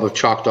Paintball Club of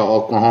Choctaw,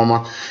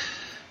 Oklahoma.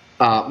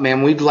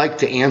 Man, we'd like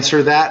to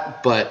answer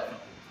that, but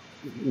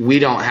we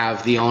don't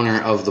have the owner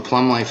of the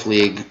Plum Life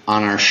League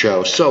on our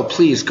show. So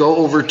please go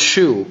over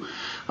to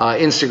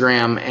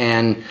Instagram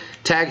and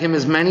tag him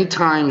as many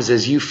times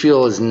as you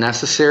feel is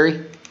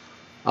necessary.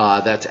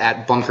 That's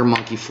at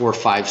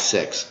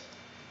BunkerMonkey456.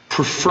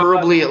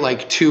 Preferably at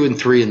like 2 and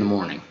 3 in the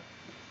morning.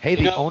 Hey,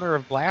 the owner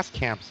of Blast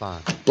Camp's on.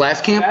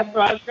 Blast Camp? That's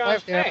what I was going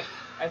to say.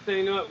 I said,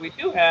 you know what we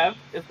do have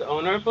is the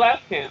owner of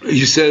Blast Camp.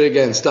 You said it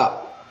again.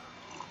 Stop.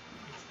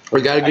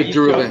 We got to get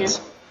through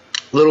events.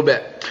 A little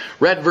bit.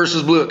 Red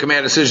versus Blue at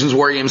Command Decisions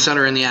War Game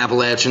Center in the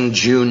Appalachian,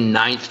 June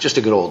 9th. Just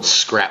a good old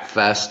scrap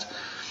fest.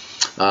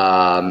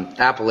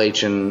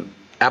 Appalachian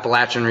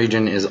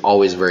region is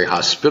always very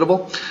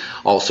hospitable.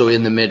 Also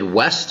in the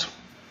Midwest.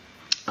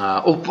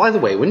 Oh, by the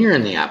way, when you're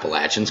in the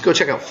Appalachians, go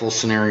check out Full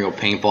Scenario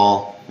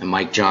Paintball and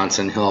Mike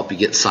Johnson. He'll help you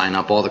get signed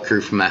up. All the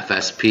crew from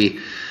FSP.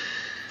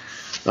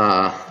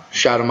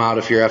 Shout him out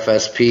if you're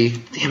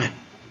FSP. Damn it.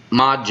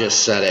 Mod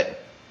just said it.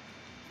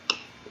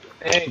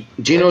 Hey,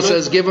 Gino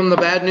says, give him the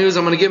bad news.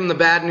 I'm going to give him the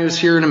bad news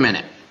here in a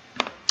minute.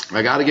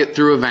 I got to get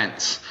through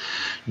events.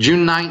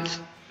 June 9th,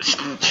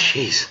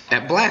 jeez,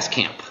 at Blast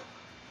Camp.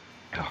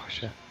 Oh,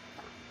 shit.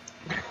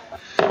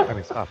 I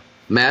mean, stop.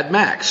 Mad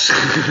Max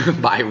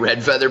by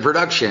Red Feather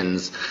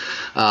Productions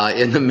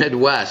in the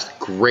Midwest.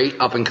 Great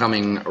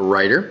up-and-coming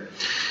writer.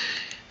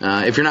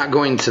 If you're not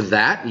going to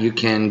that, you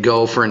can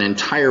go for an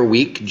entire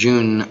week,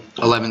 June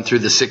 11th through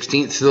the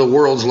 16th, to the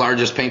world's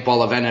largest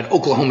paintball event at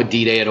Oklahoma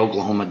D-Day at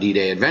Oklahoma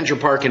D-Day Adventure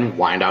Park in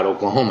Wyandotte,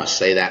 Oklahoma.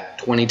 Say that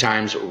 20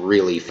 times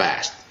really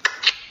fast.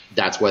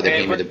 That's why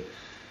they came to the...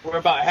 We're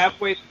about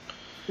halfway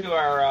to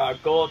our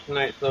goal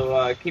tonight,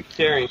 so keep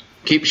sharing.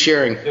 Keep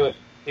sharing. Do it.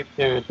 Keep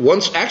sharing.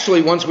 Once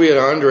we hit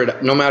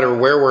 100, no matter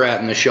where we're at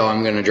in the show,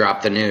 I'm going to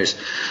drop the news.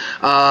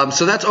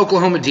 So that's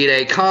Oklahoma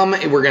D-Day. Come,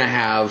 we're going to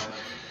have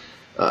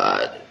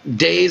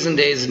days and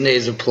days and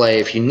days of play.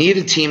 If you need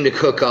a team to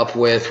hook up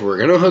with, we're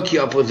going to hook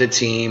you up with a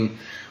team.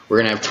 We're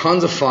going to have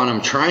tons of fun.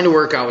 I'm trying to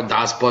work out with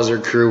Das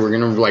Buzzard crew. We're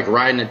going to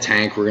ride in a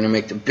tank. We're going to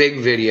make the big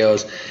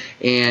videos.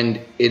 And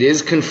it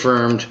is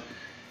confirmed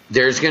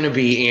there's going to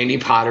be Andy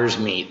Potter's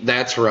meat.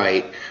 That's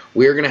right.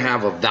 We're going to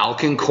have a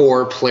Valken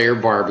Core player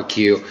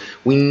barbecue.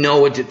 We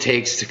know what it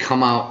takes to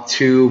come out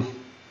to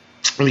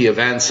the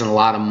events and a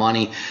lot of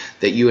money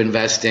that you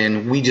invest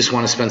in. We just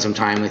want to spend some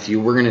time with you.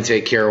 We're going to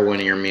take care of one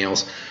of your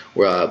meals.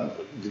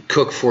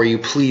 Cook for you.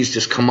 Please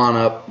just come on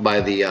up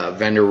by the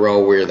vendor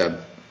row. We're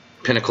the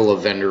pinnacle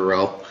of vendor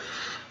row.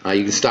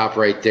 You can stop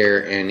right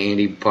there, and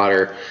Andy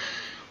Potter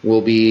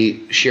will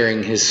be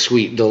sharing his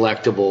sweet,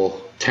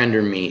 delectable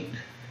tender meat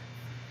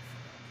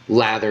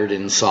lathered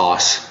in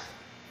sauce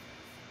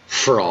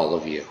for all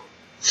of you.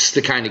 It's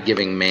the kind of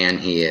giving man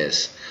he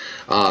is.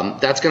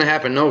 That's going to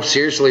happen. No,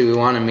 seriously, we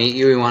want to meet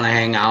you. We want to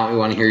hang out. We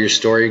want to hear your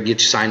story.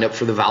 Get you signed up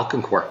for the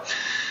Valken Corps.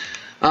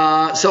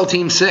 Cell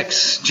Team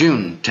 6,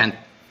 June 10th,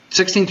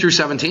 16th through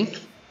 17th.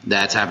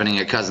 That's happening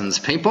at Cousins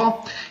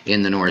Paintball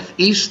in the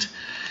Northeast.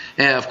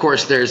 And of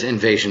course, there's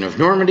Invasion of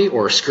Normandy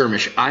or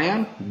Skirmish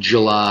Ion,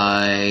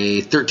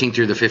 July 13th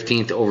through the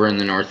 15th over in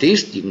the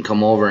Northeast. You can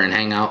come over and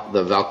hang out.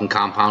 The Valken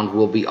compound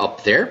will be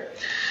up there.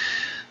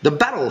 The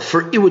Battle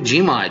for Iwo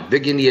Jima at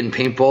Big Indian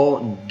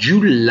Paintball,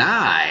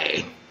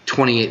 July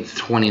 28th,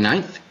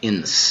 29th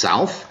in the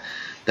South.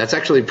 That's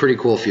actually a pretty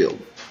cool field.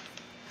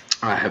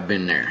 I have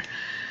been there.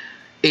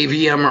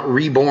 AVM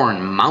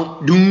Reborn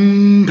Mount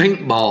Doom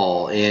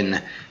Paintball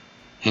in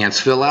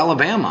Hanceville,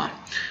 Alabama.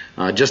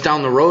 Just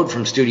down the road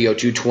from Studio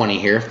 220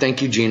 here.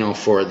 Thank you, Gino,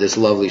 for this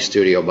lovely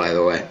studio, by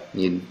the way.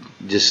 You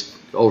just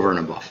over and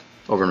above.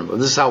 Over and above.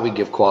 This is how we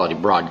give quality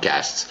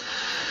broadcasts.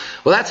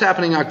 Well, that's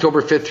happening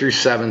October 5th through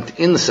 7th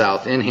in the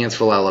South, in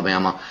Hanceville,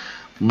 Alabama.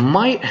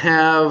 Might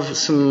have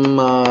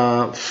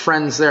some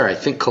friends there. I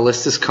think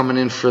Callista's coming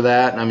in for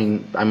that. I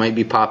mean, I might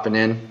be popping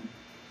in.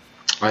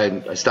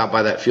 I stopped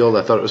by that field.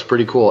 I thought it was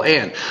pretty cool.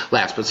 And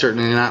last but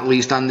certainly not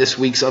least on this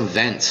week's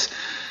events,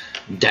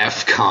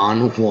 DEF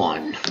CON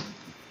 1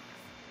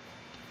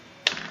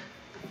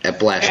 at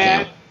Blast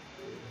Camp.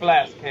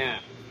 Blast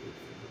Camp.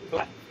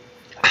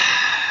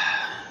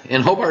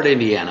 In Hobart,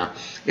 Indiana,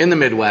 in the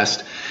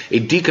Midwest, a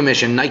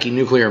decommissioned Nike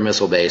nuclear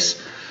missile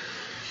base.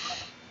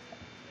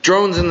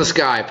 Drones in the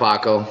sky,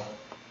 Paco.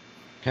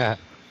 Yeah,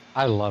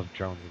 I love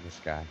drones in the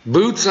sky.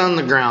 Boots on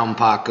the ground,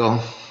 Paco.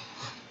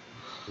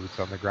 Boots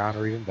on the ground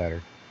are even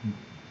better.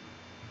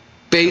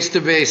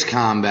 Base-to-base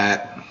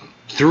combat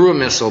through a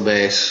missile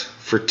base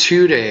for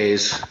 2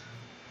 days.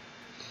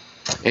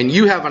 And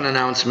you have an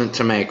announcement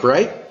to make,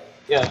 right?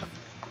 Yeah.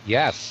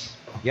 Yes.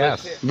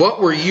 Yes.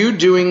 What were you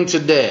doing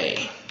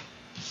today?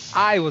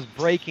 I was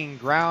breaking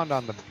ground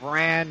on the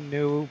brand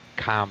new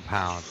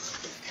compound.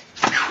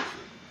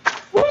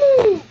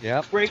 Woo!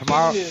 Yep. Breaking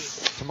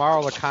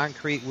Tomorrow the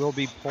concrete will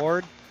be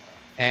poured,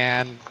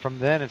 and from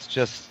then it's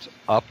just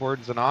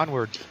upwards and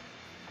onwards.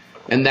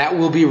 And that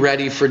will be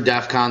ready for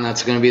DEF CON.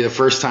 That's going to be the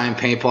first time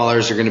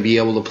paintballers are going to be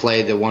able to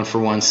play the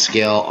 1-for-1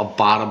 scale,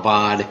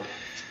 Abbottabad,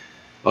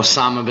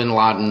 Osama bin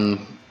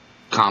Laden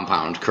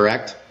compound,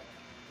 correct?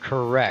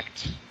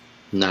 Correct.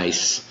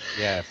 Nice.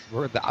 Yes.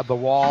 The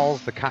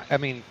walls, like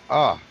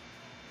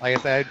I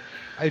said,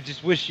 I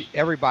just wish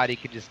everybody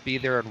could just be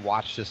there and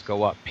watch this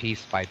go up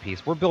piece by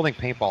piece. We're building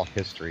paintball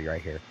history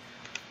right here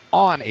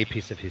on a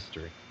piece of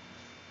history.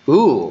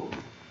 Ooh,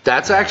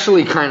 that's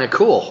actually kind of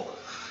cool.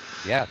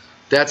 Yes.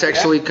 That's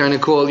actually kind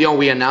of cool. You know,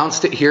 we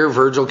announced it here.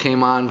 Virgil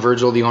came on.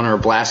 Virgil, the owner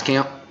of Blast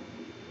Camp.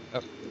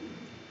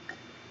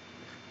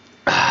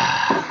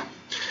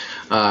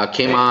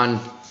 Came on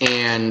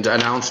and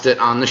announced it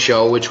on the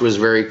show, which was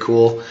very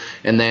cool.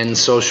 And then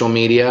social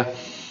media.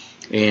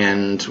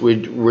 And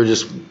we're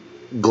just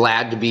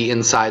glad to be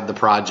inside the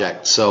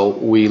project. So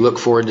we look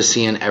forward to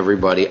seeing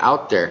everybody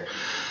out there.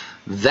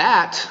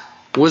 That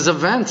was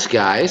events,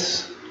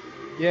 guys.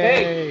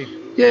 Yay.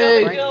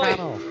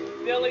 Yay.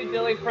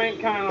 Dilly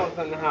Frank Connell's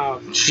in the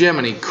house.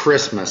 Jiminy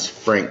Christmas,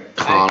 Frank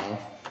Connell.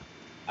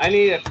 I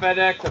need a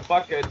FedEx, a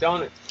bucket of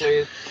donuts,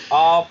 please.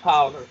 All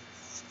powder.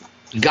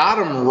 Got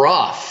 'em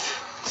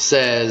rough,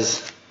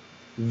 says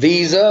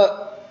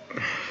Visa.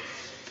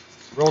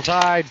 Roll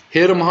Tide.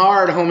 Hit 'em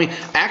hard, homie.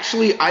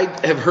 Actually, I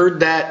have heard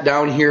that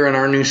down here in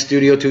our new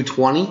Studio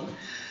 220.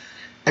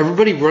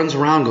 Everybody runs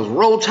around and goes,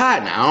 Roll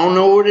Tide. Now, I don't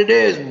know what it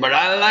is, but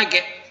I like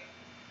it.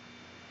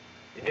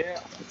 Yeah.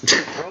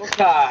 Roll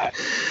Tide.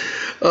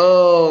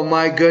 Oh,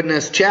 my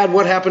goodness. Chad,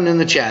 what happened in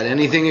the chat?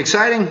 Anything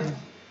exciting?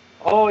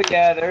 Oh,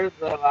 yeah, there's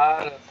a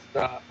lot of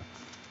stuff.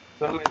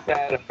 Somebody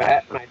said a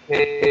bat in my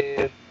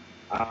cave.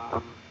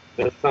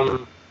 There's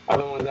some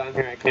other ones on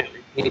here I can't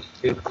repeat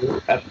due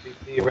to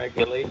FCC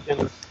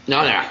regulations.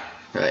 No, yeah.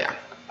 Oh, yeah.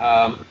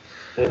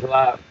 There's a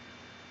lot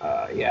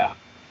of, yeah.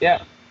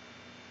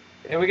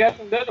 And we got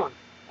some good ones.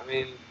 I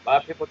mean, a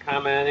lot of people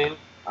commenting.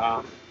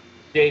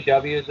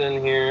 JW's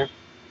in here.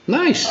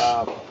 Nice.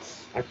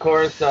 Of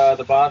course,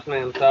 the boss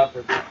man stuff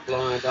is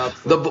blowing it up.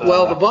 The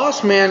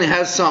boss man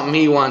has something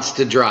he wants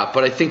to drop,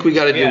 but I think we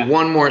got to do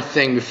one more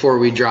thing before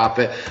we drop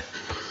it.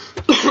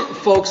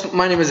 Folks,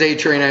 my name is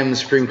A-Train. I'm the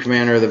Supreme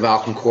Commander of the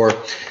Valken Corps.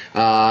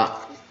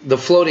 The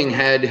floating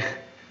head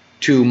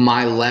to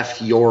my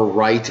left, your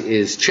right,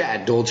 is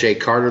Chad Dolce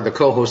Carter, the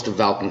co-host of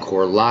Valken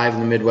Corps Live,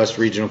 the Midwest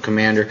Regional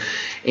Commander.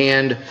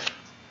 And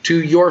to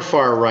your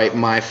far right,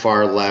 my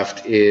far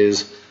left,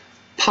 is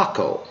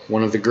Paco,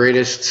 one of the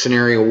greatest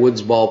scenario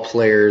woods ball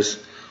players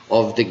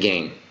of the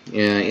game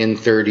in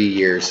 30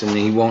 years. And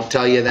he won't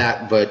tell you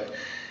that, but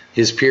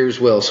his peers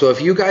will. So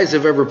if you guys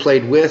have ever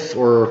played with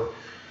or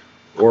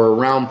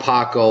around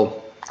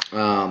Paco,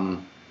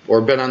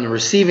 or been on the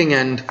receiving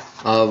end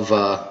of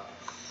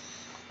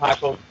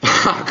Paco,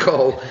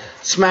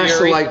 smash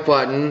the like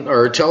button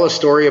or tell a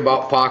story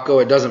about Paco.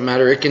 It doesn't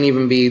matter. It can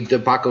even be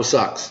that Paco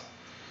sucks.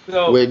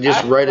 So we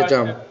just write it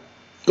down.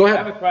 Go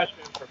ahead. I have a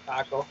question for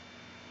Paco.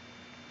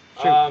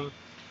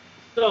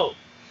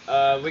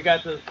 We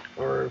got this,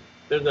 or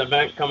there's an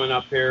event coming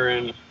up here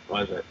in,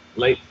 what is it,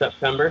 late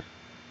September?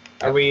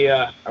 Are we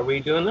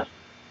doing this?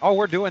 Oh,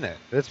 we're doing it.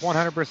 It's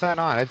 100%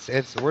 on.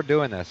 We're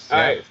doing this. All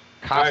right.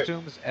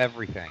 Costumes,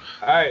 everything.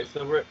 All right.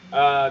 So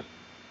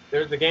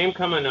there's a game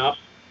coming up.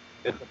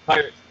 It's a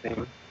Pirates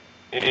thing,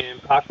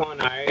 and Paco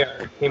and I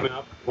are teaming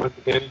up once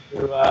again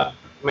to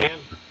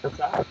command the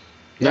side.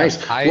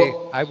 Nice.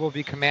 I will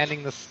be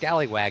commanding the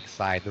scallywag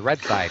side, the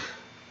red side.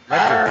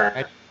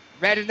 Red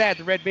is that,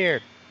 the red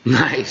beard.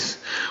 Nice.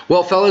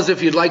 Well, fellas,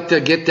 if you'd like to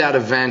get that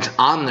event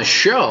on the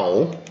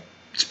show,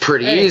 it's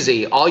pretty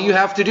easy. All you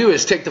have to do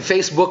is take the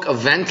Facebook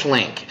event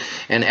link,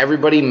 and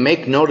everybody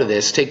make note of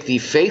this. Take the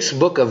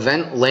Facebook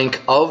event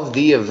link of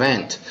the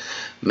event,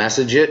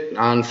 message it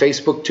on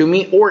Facebook to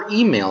me, or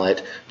email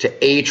it to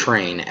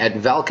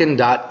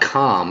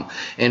atrain@valken.com,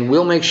 and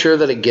we'll make sure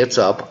that it gets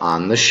up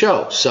on the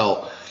show.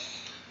 So,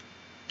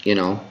 you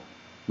know,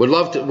 would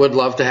love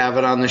to have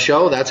it on the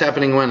show. That's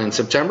happening when, in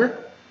September?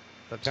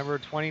 September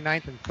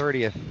 29th and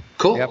 30th.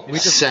 Cool. Yep. We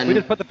just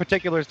put the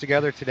particulars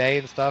together today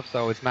and stuff,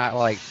 so it's not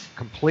like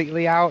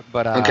completely out,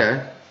 but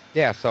okay.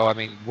 Yeah, so I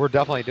mean, we're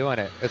definitely doing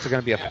it. It's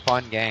going to be a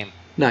fun game.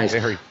 Nice.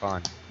 Very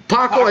fun.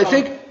 Paco, I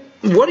think.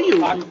 What do you?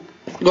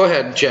 Go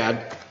ahead,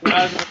 Chad.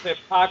 I was going to say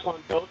Paco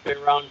and Dope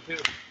round 2.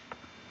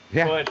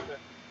 Yeah. Go ahead.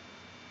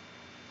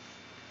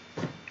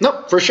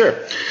 Nope, for sure.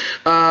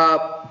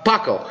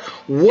 Paco,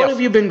 what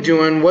have you been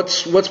doing?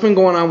 What's been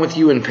going on with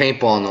you in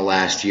paintball in the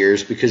last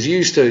years? Because you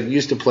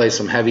used to play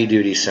some heavy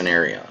duty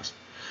scenarios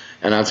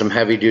and on some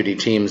heavy duty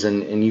teams,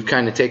 and you've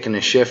kind of taken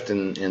a shift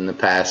in the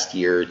past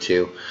year or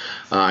two.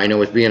 I know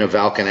with being a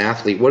Valken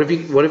athlete, what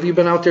have you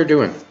been out there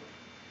doing?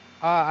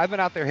 I've been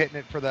out there hitting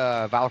it for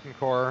the Valken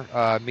Corps,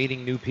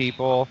 meeting new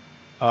people.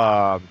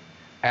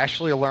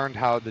 Actually learned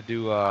how to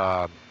do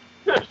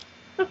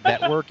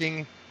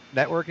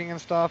networking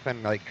and stuff,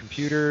 and like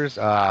computers.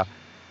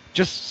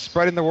 Just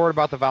spreading the word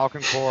about the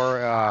Valken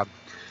Corps,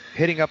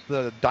 hitting up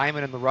the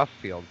diamond in the rough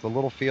fields, the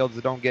little fields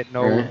that don't get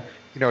no,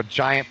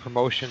 giant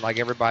promotion like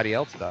everybody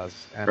else does,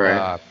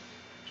 and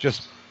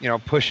just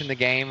pushing the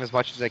game as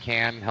much as I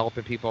can,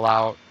 helping people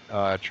out,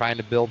 trying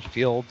to build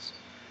fields,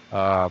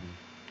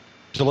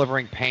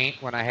 delivering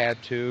paint when I had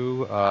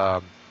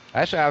to.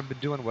 Actually, I've been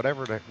doing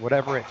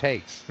whatever it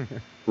takes.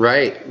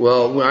 Right.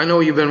 Well, I know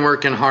you've been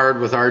working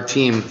hard with our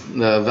team,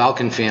 the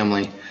Valken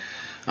family,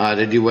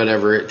 to do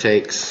whatever it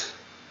takes.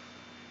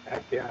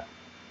 Heck yeah.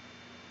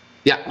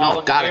 Yeah,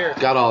 no, got it.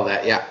 Got all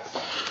that, yeah.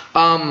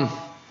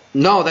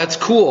 No, that's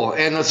cool.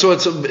 And so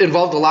it's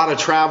involved a lot of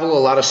travel, a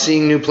lot of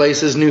seeing new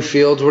places, new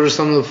fields. What are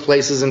some of the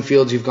places and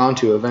fields you've gone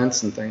to,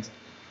 events and things?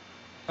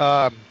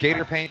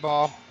 Gator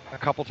Paintball a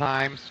couple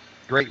times.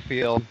 Great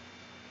field.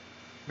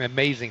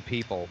 Amazing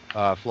people.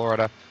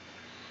 Florida.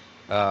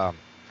 I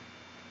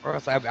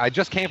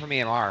just came from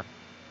EMR.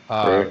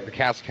 The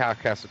Cast,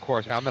 of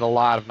course. I'm in a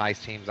lot of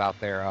nice teams out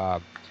there.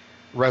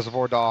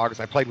 Reservoir Dogs.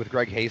 I played with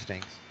Greg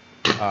Hastings,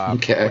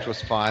 which was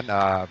fun.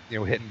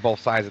 Hitting both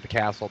sides of the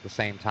castle at the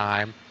same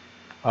time.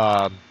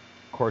 Of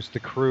course, the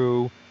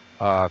Crew.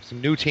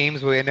 Some new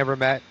teams we had never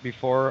met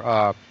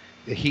before.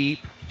 The Heap,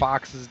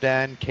 Fox's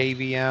Den,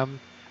 KVM,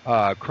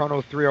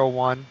 Chrono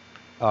 301,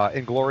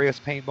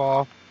 Inglorious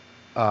Paintball,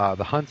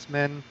 the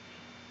Huntsman.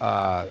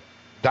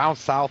 Down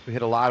south, we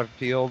hit a lot of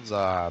fields.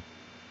 Like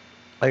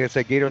I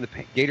said, Gator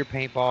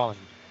Paintball and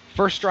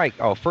First Strike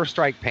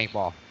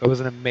Paintball. It was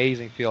an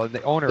amazing field. And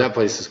the owner, that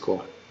place is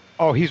cool.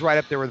 Oh, he's right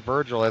up there with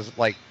Virgil as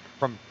like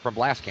from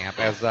Blast Camp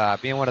as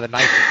being one of the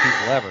nicest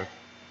people ever.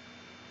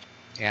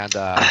 And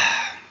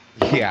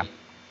yeah,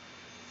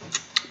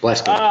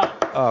 Blast Camp.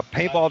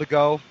 Paintball to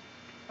go.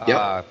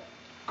 Yep.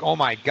 Oh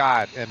my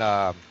God! And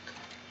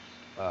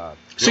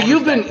so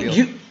you've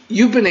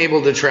been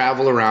able to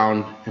travel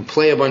around and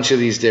play a bunch of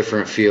these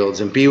different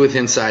fields and be with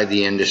inside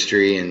the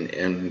industry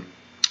and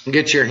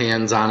get your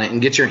hands on it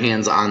and get your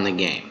hands on the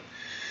game,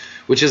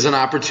 which is an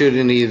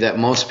opportunity that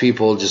most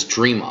people just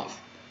dream of.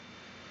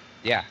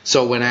 Yeah.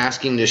 So when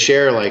asking to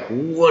share, like,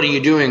 what are you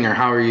doing or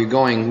how are you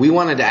going, we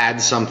wanted to add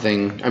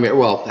something. I mean,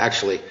 well,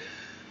 actually,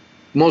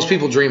 most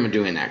people dream of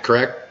doing that,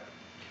 correct?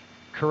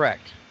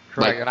 Correct.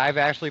 And I've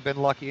actually been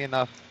lucky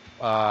enough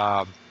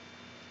to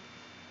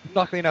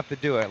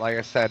do it. Like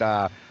I said,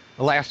 the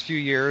last few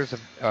years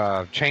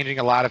of changing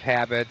a lot of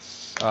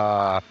habits,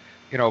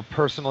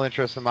 personal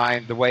interests of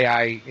mine, the way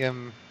I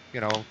am,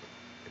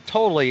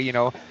 totally,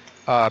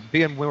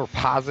 being more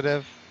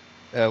positive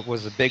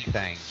was a big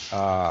thing.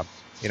 Well,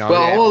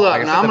 hold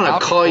on. I'm going to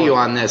call you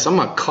on this. I'm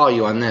going to call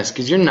you on this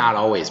because you're not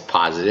always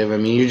positive. I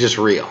mean, you're just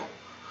real.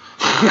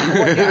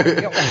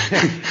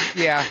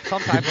 Yeah,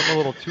 sometimes I'm a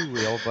little too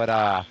real,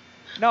 but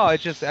no,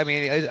 it's just, I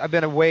mean, I've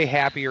been a way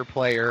happier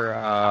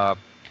player.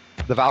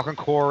 The Valken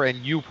Corps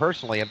and you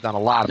personally have done a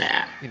lot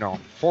of,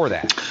 for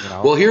that.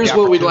 Well, here's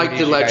what we'd like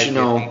to let you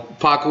know.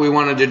 Paco, we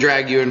wanted to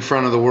drag you in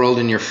front of the world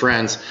and your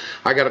friends.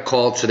 I got a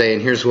call today,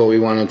 and here's what we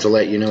wanted to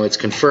let you know. It's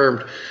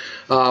confirmed.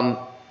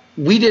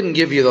 We didn't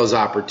give you those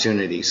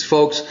opportunities.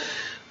 Folks,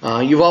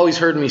 you've always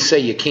heard me say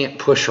you can't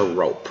push a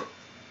rope.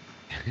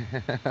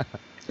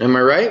 Am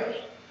I right?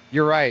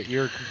 You're right.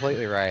 You're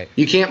completely right.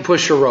 You can't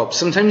push a rope.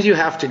 Sometimes you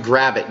have to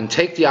grab it and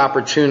take the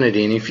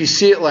opportunity. And if you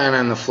see it land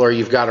on the floor,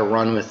 you've got to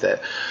run with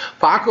it.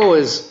 Paco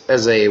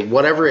is a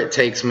whatever it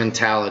takes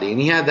mentality.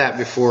 And he had that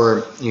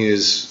before he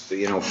was,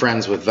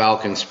 friends with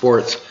Valken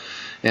Sports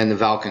and the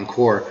Valken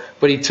Corps.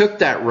 But he took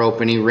that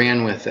rope and he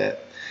ran with it.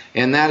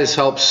 And that has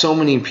helped so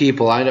many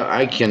people.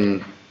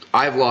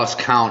 I've lost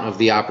count of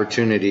the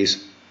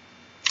opportunities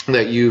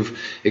that you've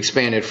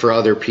expanded for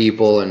other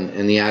people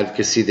and the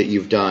advocacy that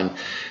you've done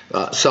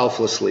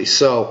selflessly.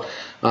 So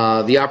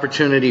the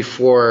opportunity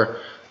for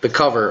the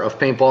cover of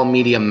Paintball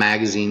Media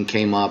Magazine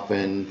came up,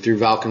 and through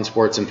Valken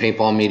Sports and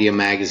Paintball Media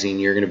Magazine,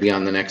 you're going to be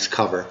on the next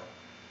cover.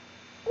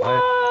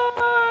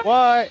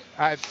 What?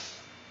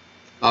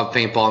 Of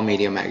Paintball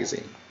Media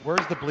Magazine.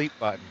 Where's the bleep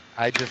button?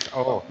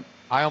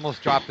 I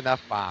almost dropped an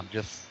F-bomb.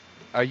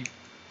 Are you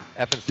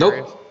effing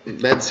serious? Nope.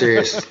 That's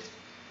serious.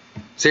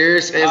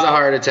 Serious as a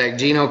heart attack.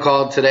 Gino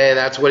called today.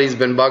 That's what he's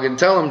been bugging.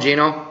 Tell him,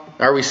 Gino.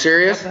 Are we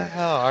serious? What the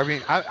hell? I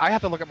mean, I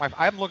have to look at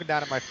I'm looking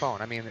down at my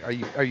phone. I mean, are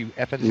you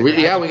effing?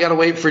 Yeah, we got to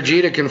wait for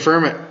G to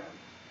confirm it.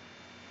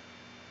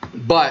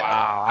 But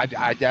wow,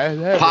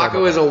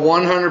 Paco is a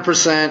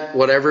 100%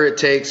 whatever it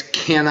takes,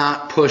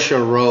 cannot push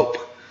a rope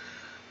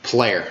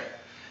player.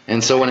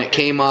 And so when it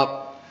came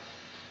up,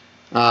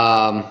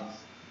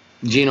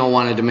 Gino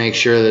wanted to make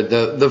sure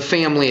that the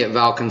family at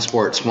Valken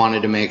Sports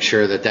wanted to make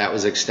sure that that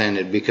was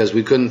extended, because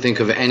we couldn't think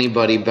of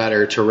anybody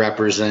better to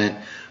represent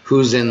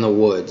who's in the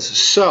woods.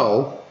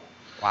 So,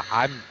 well,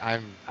 I'm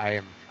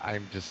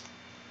just.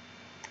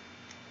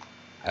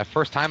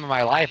 First time in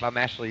my life, I'm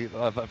actually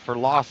for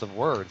loss of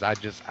words.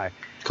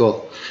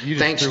 Cool.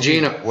 Thanks,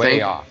 Gino.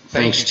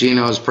 Thanks,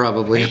 Gino is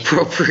probably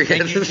appropriate.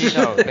 Thank you,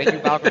 Gino. Thank you,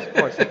 Valken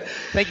Sports.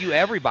 Thank you,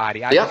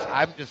 everybody.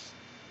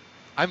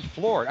 I'm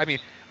floored. I mean,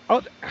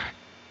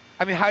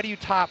 how do you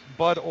top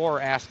Bud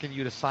Orr asking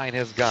you to sign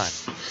his gun?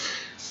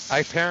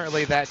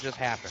 Apparently, that just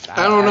happened.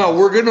 I don't know.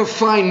 We're gonna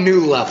find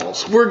new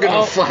levels. New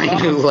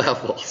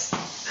levels.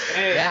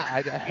 Hey,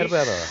 yeah,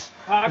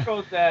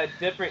 Paco's at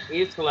different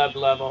East Club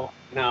level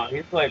now.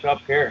 He's like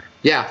up here.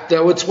 Yeah,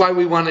 that's why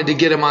we wanted to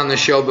get him on the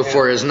show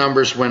before his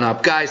numbers went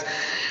up. Guys,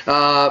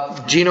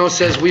 Gino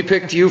says we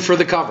picked you for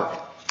the cover.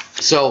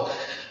 So,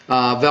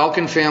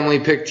 Valken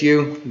family picked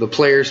you. The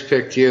players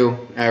picked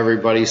you.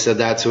 Everybody said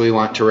that's who we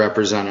want to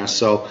represent us.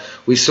 So,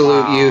 we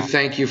salute you.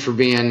 Thank you for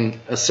being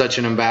such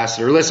an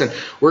ambassador. Listen,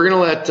 we're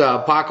going to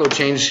let Paco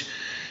change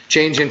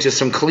into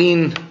some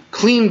clean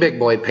big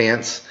boy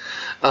pants.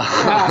 Who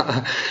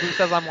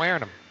says I'm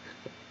wearing them?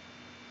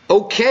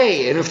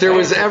 Okay, and if there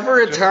was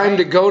ever a time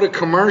to go to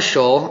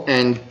commercial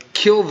and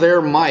kill their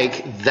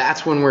mic,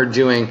 that's when we're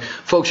doing.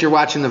 Folks, you're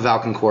watching the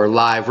Valken Corps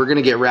live. We're going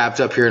to get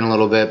wrapped up here in a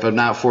little bit, but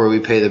not before we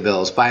pay the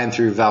bills. By and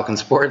through Valken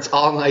Sports,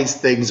 all nice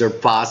things are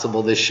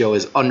possible. This show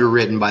is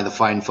underwritten by the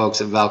fine folks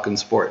at Valken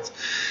Sports.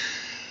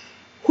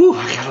 Whew,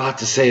 I got a lot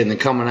to say in the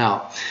coming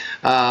out.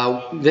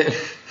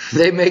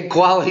 They make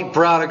quality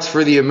products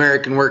for the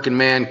American working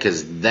man,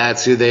 because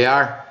that's who they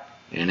are.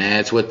 And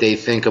that's what they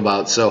think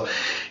about. So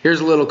here's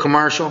a little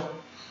commercial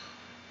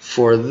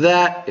for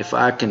that, if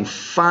I can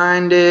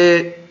find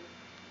it.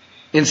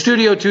 In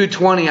Studio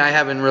 220, I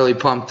haven't really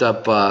pumped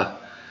up,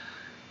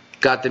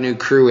 got the new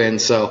crew in,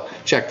 so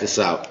check this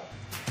out.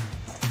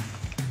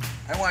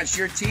 I want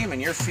your team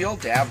and your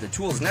field to have the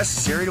tools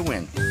necessary to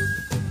win.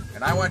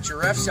 And I want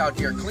your refs out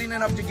here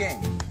cleaning up the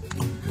game.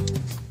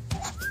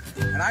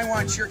 And I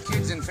want your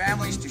kids and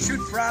families to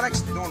shoot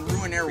products that don't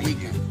ruin their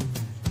weekend.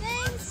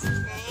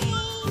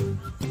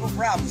 No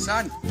problem,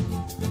 son.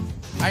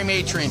 I'm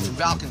A-Train from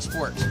Valken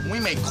Sports. We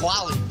make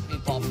quality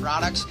paintball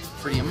products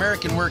for the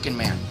American working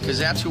man, because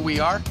that's who we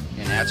are,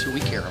 and that's who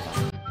we care about.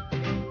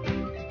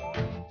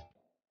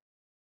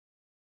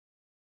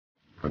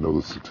 I know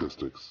the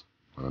statistics.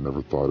 I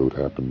never thought it would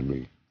happen to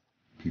me.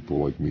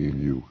 People like me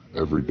and you,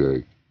 every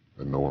day,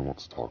 and no one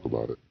wants to talk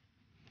about it.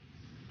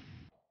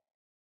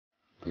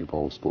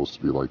 Paintball was supposed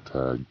to be like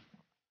tag.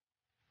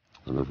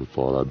 I never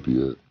thought I'd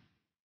be it.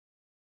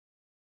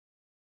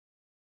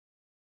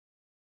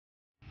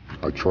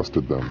 I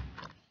trusted them.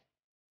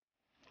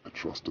 Get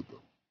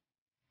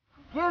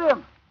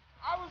him!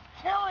 I was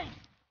killing!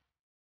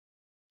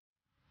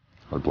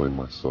 I blame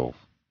myself.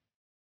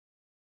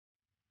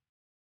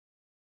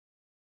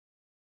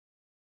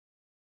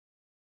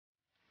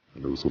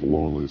 And it was the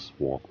loneliest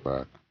walk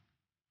back.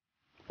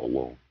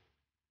 Alone.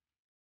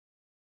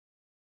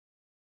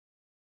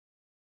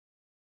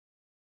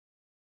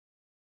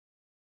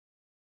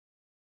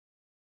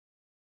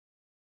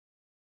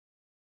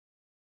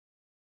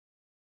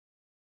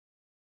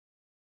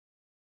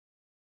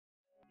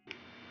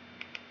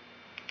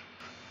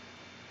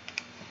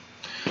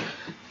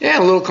 Yeah,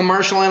 a little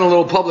commercial and a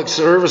little public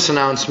service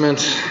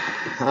announcement.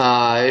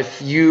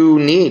 If you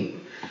need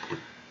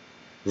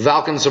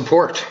Valken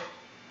support,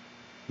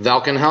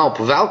 Valken help,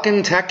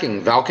 Valken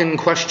teching, Valken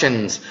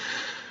questions,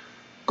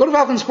 go to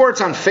Valken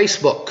Sports on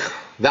Facebook,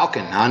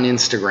 Valken on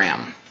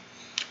Instagram,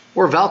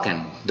 or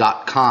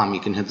Valken.com.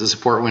 You can hit the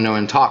support window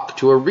and talk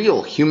to a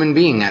real human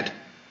being at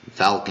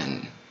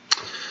Valken.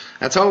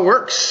 That's how it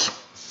works.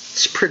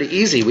 It's pretty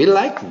easy. We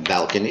like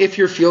Valken. If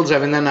your field's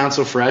having that not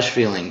so fresh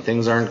feeling,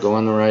 things aren't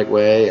going the right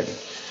way, and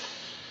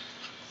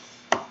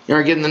you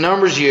aren't getting the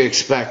numbers you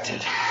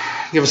expected,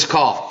 give us a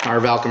call. Our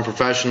Valken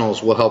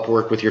professionals will help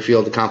work with your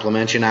field to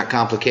complement you, not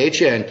complicate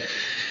you. And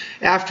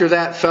after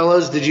that,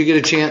 fellas, did you get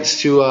a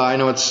chance to, I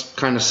know it's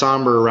kind of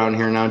somber around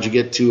here now, did you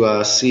get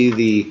to see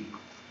the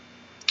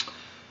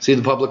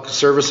public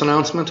service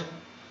announcement?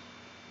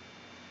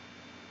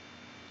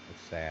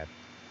 It's sad.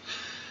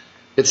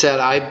 It said,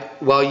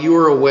 while you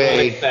were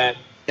away,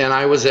 and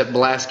I was at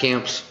Blast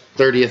Camp's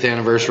 30th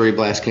anniversary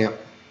Blast Camp,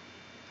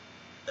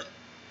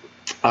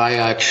 I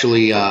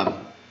actually,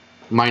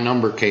 my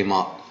number came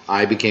up.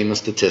 I became a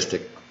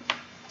statistic.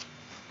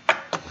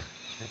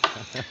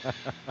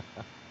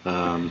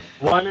 1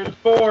 in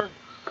 4.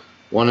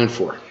 1 in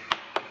 4.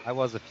 I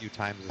was a few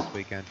times this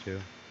weekend, too.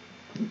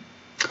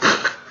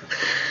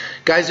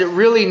 Guys, it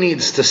really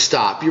needs to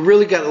stop. You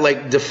really got to,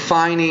 like,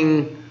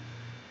 defining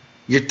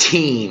your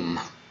team.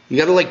 You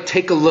got to like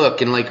take a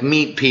look and like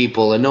meet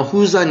people and know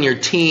who's on your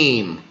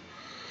team.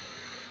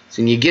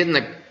 So you get in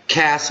the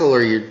castle,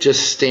 or you're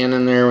just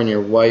standing there when your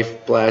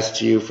wife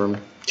blasts you from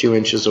 2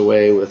 inches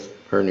away with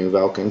her new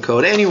Valken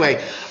code.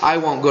 Anyway, I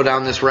won't go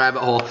down this rabbit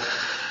hole.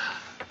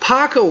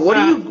 Paco,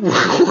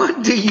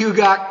 what do you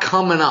got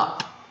coming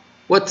up?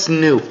 What's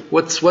new?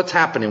 What's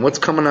happening? What's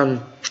coming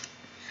on?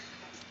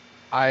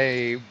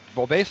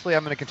 Well, basically,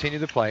 I'm going to continue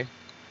to play.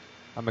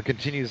 I'm going to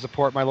continue to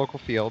support my local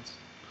fields.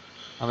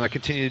 I'm going to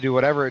continue to do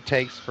whatever it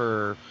takes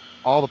for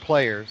all the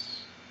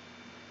players,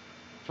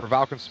 for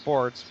Valken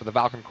Sports, for the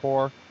Valken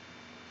Corps.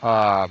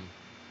 I'm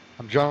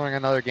joining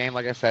another game,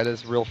 like I said.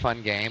 It's a real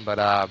fun game, but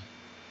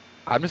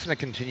I'm just going to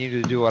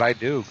continue to do what I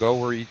do. Go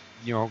where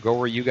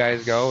you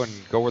guys go, and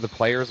go where the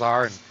players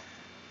are, and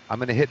I'm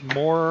going to hit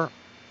more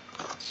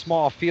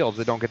small fields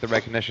that don't get the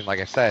recognition, like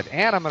I said,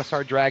 and I'm going to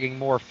start dragging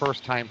more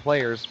first-time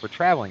players for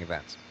traveling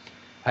events.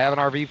 I have an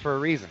RV for a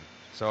reason,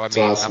 so I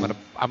mean, awesome.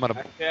 I'm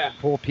gonna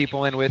pull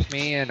people in with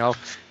me, and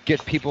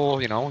get people,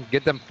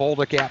 get them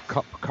folder gap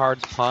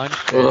cards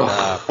punched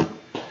and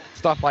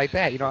stuff like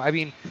that. I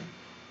mean,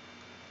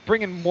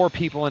 bringing more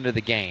people into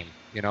the game.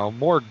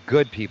 More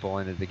good people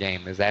into the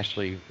game is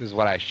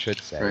what I should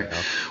say. Right.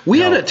 We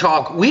had a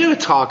talk.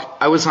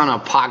 I was on a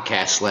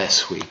podcast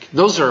last week.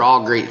 Those are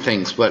all great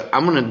things, but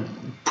I'm going to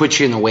put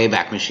you in the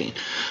Wayback Machine.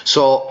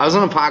 So I was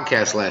on a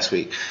podcast last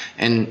week,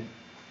 and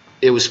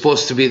it was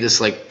supposed to be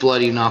this like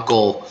bloody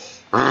knuckle.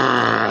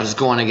 I was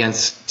going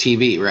against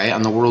TV, right,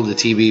 on the World of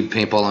TV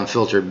Paintball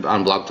Unfiltered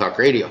on Blog Talk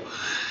Radio.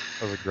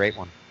 That was a great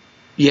one.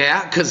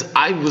 Yeah, because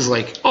I was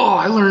like,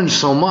 I learned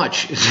so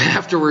much.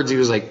 Afterwards, he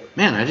was like,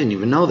 man, I didn't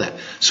even know that.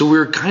 So we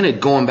were kind of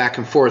going back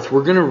and forth.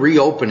 We're going to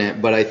reopen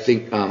it, but I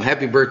think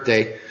happy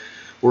birthday,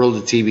 World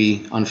of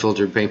TV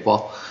Unfiltered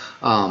Paintball,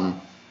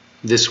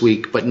 this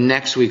week. But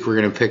next week, we're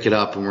going to pick it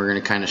up, and we're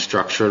going to kind of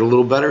structure it a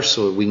little better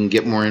so we can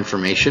get more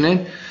information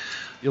in.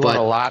 You learn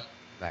a lot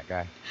from that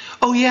guy.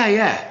 Oh,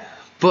 yeah.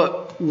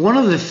 But one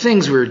of the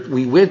things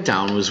we went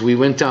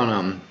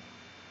down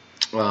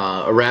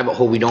a rabbit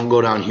hole we don't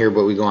go down here,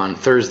 but we go on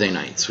Thursday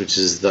nights, which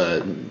is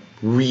the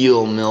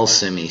real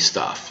milsim-y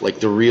stuff, like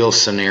the real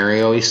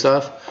scenario-y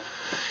stuff.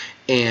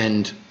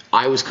 And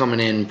I was coming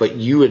in, but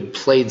you had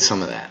played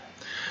some of that.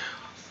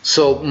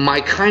 So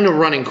my kind of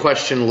running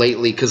question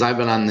lately, because I've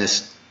been on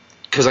this,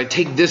 because I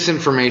take this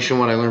information,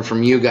 what I learned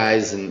from you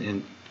guys,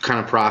 and kind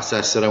of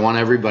process it. I want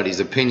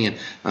everybody's opinion,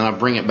 and I'll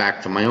bring it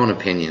back to my own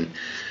opinion.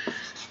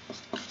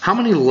 How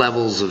many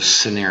levels of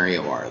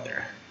scenario are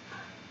there?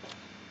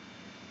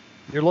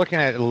 You're looking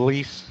at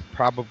least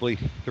probably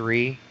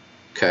 3.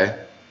 Okay.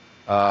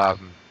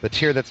 The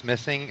tier that's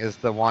missing is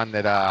the one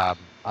that I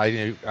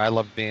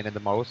love being in the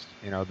most.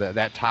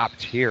 That top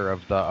tier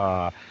of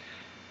the.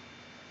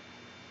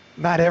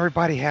 Not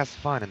everybody has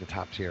fun in the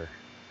top tier.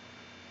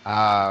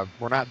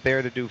 We're not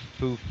there to do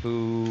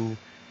foo-foo.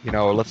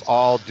 Let's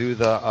all do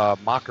the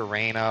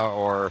Macarena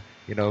or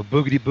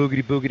boogity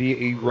boogity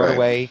boogity run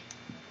away.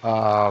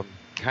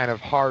 Kind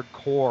of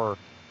hardcore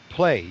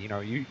play.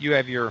 You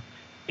have your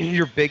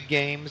big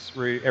games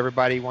where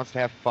everybody wants to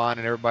have fun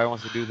and everybody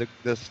wants to do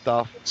this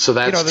stuff. So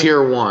that's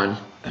tier 1.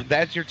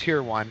 That's your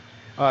tier 1.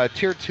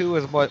 Tier 2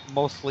 is what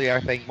mostly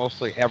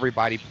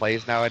everybody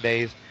plays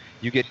nowadays.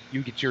 You get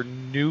your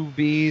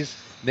newbies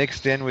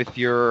mixed in with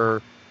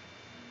your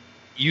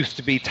used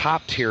to be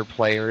top tier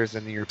players,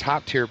 and your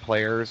top tier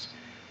players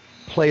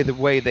play the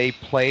way they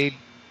played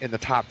in the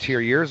top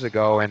tier years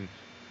ago. And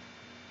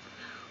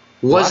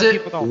was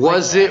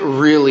it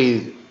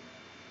really?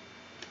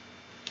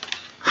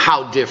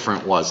 How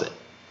different was it?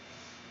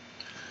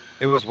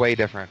 It was way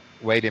different.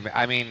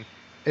 I mean,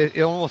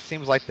 it almost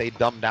seems like they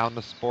dumbed down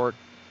the sport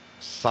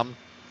some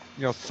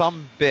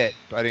bit.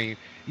 I mean,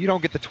 you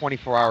don't get the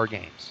 24-hour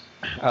games.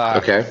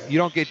 Okay.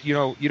 You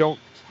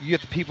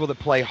get the people that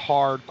play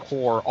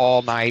hardcore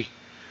all night,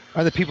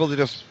 and the people that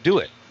just do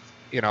it.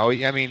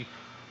 I mean,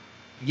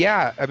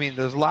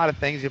 there's a lot of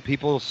things that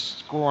people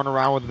screwing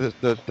around with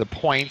the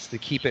points to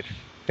keep it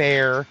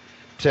fair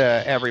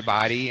to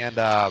everybody, and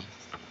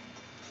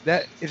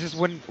that it's just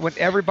when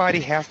everybody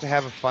has to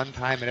have a fun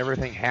time and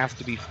everything has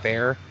to be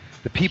fair,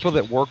 the people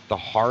that work the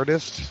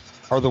hardest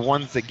are the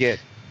ones that get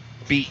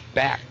beat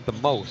back the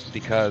most,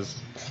 because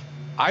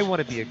I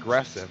want to be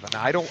aggressive, and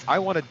I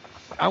want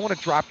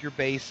to drop your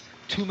base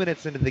 2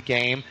 minutes into the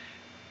game,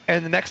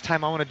 and the next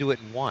time I want to do it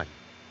in 1.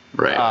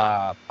 Right.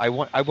 I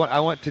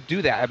want to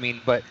do that. I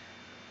mean, but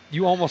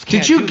you almost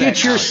can't. Did you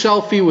get your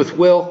selfie with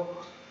Will?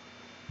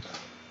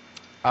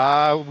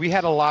 We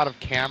had a lot of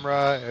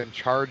camera and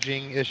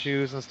charging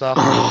issues and stuff.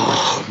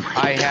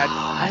 I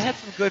had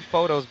some good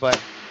photos, but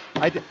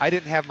I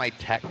didn't have my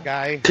tech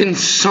guy. Can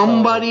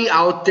somebody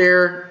out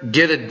there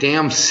get a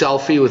damn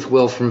selfie with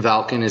Will from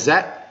Valken?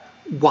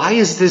 Why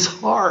is this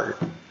hard?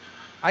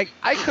 I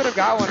could have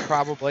got one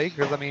probably,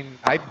 because I mean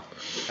I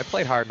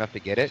played hard enough to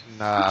get it,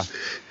 and I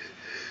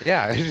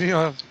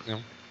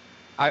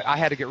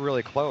had to get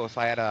really close.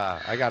 I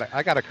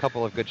got a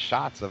couple of good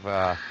shots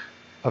of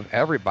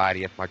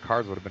everybody if my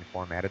cards would have been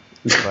formatted.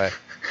 But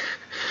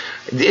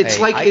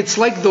It's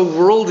like the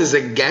world is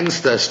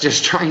against us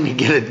just trying to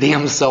get a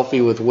damn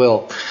selfie with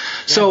Will. Yeah.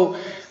 So,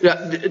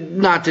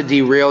 not to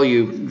derail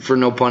you, for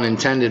no pun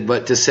intended,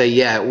 but to say,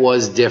 yeah, it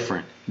was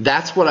different.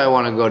 That's what I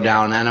want to go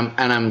down,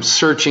 and I'm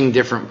searching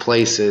different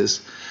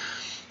places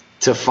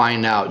to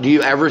find out. Do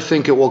you ever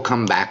think it will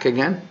come back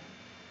again?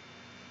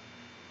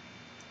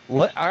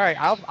 All right,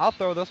 I'll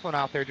throw this one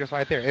out there, just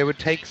right there. It would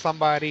take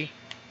somebody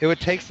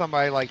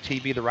like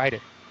TB to write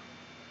it.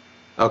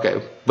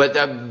 Okay, but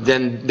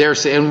then they're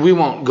saying we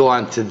won't go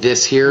on to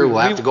this here. We'll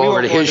have to go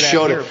over to his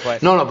show.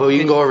 But you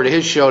can go over to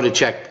his show to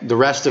check the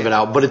rest of it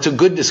out. But it's a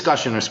good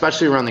discussion,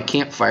 especially around the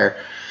campfire.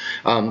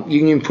 You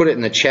can even put it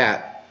in the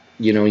chat.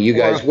 You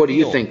guys, what do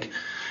you think?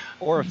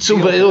 But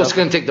it's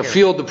going to take the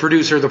field, the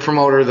producer, the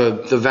promoter,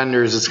 the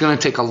vendors. It's going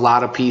to take a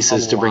lot of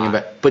pieces to bring it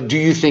back. But do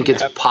you think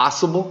it's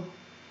possible?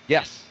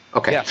 Yes.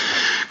 Okay. Yes.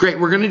 Great.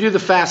 We're going to do the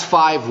Fast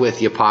Five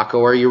with you,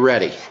 Paco. Are you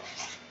ready?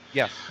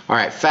 Yes. All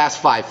right.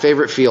 Fast Five.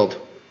 Favorite field?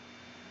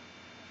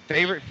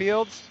 Favorite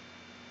fields?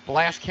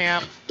 Blast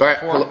Camp, right,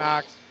 Fort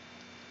Knox.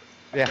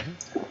 Yeah.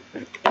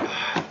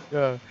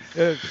 Go.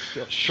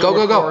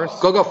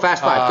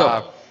 Fast Five.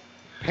 Go.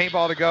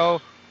 Paintball to go.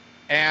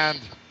 And,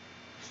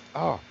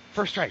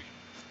 First Strike.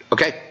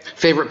 Okay.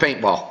 Favorite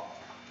paintball?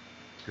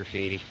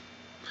 Graffiti.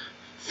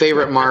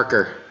 Favorite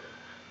marker?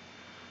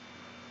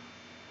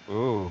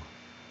 Ooh.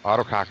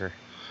 Autococker.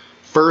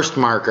 First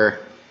marker?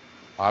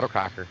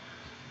 Autococker.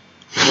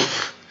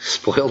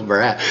 Spoiled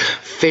brat.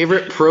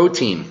 Favorite pro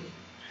team?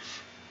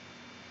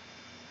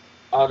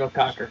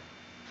 Autococker.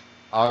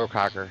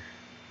 Autococker.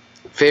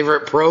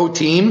 Favorite pro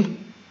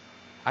team?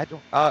 I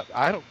don't.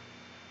 I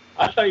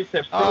thought you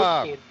said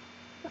pro team.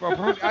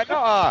 I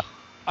know.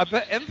 I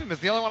bet Infamous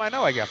is the only one I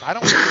know. I guess I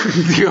don't.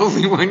 The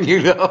only one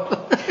you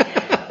know.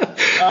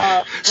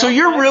 So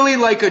you're really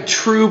like a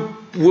true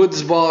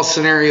woods ball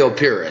scenario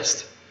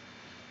purist.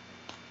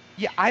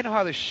 Yeah, I know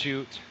how to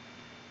shoot.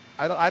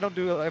 I don't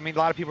do. I mean, a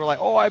lot of people are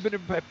like, "Oh, I've been in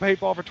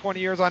paintball for 20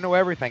 years. I know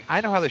everything."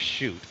 I know how to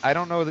shoot. I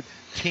don't know the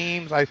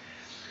teams. A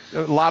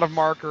lot of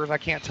markers. I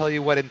can't tell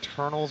you what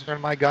internals are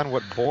in my gun,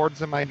 what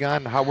boards in my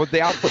gun, what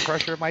the output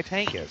pressure of my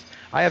tank is.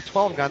 I have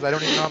 12 guns. I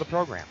don't even know how to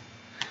program.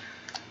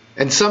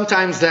 And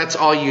sometimes that's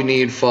all you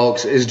need,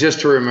 folks, is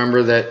just to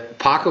remember that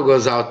Paco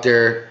goes out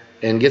there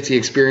and gets the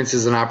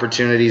experiences and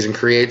opportunities and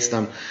creates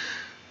them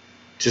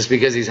just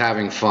because he's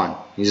having fun.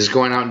 He's just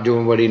going out and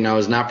doing what he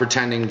knows, not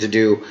pretending to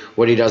do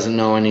what he doesn't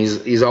know, and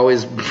he's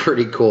always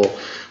pretty cool.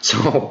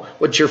 So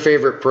what's your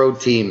favorite pro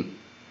team?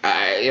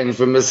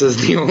 Infamous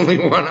is the only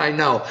one I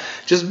know.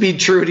 Just be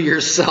true to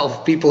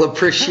yourself. People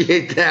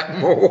appreciate that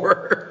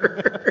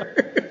more.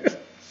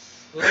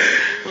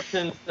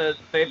 Wilson says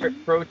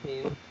favorite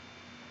protein.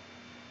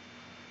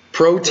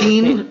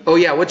 Protein? Oh,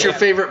 yeah. What's your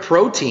favorite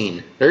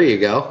protein? There you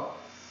go.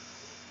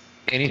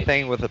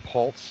 Anything with a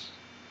pulse.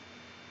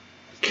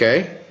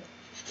 Okay.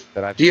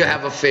 Do you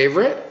have a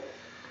favorite?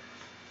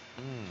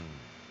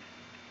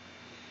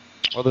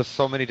 Well, there's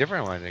so many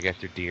different ones. You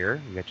got your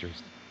deer. You got your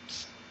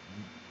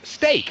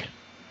steak.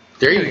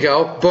 There you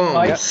go.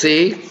 Boom.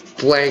 See?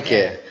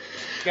 Blanket.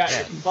 Got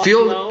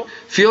Buffalo.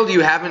 Field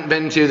you haven't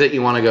been to that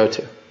you want to go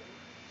to?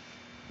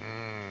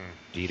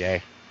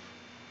 D-Day.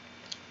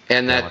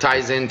 And that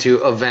ties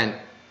into event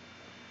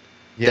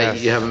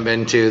that you haven't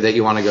been to that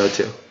you want to go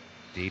to?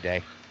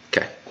 D-Day.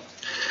 Okay.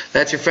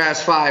 That's your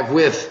Fast Five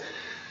with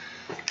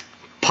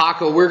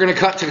Paco. We're going to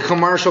cut to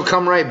commercial,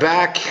 come right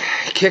back.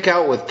 Kick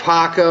out with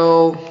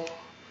Paco.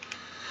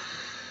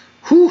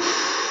 Whew.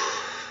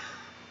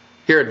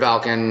 Here at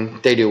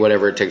Valken, they do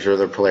whatever it takes for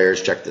their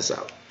players. Check this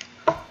out.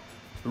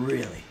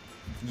 Really?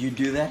 You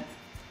do that?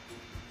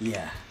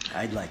 Yeah,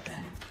 I'd like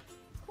that.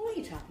 Who are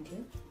you talking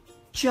to?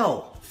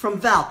 Joe, from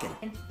Valken.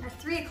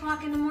 At 3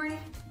 o'clock in the morning?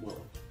 Whoa.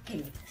 Give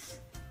me this.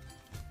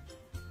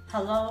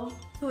 Hello?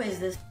 Who is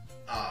this?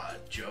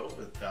 Joe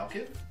with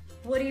Valken.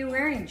 What are you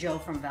wearing, Joe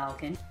from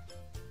Valken?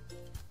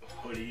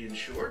 Hoodie and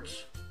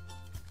shorts.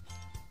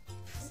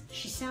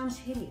 She sounds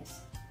hideous.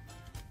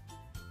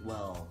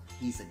 Well,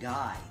 he's a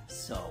guy,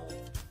 so...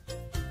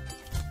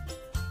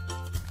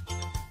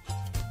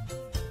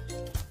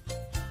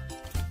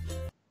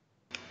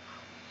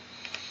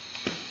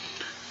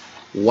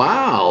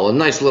 Wow, a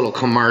nice little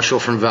commercial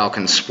from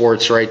Valken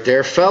Sports right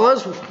there,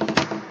 fellas.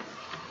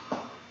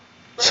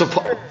 So,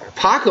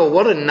 Paco,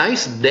 what a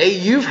nice day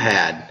you've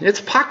had. It's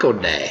Paco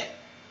Day.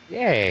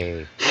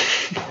 Yay.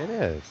 It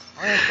is.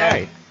 All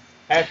right.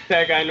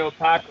 Hashtag I know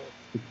Paco.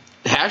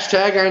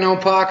 Hashtag I know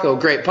Paco.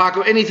 Great.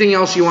 Paco, anything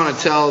else you want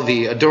to tell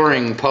the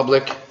adoring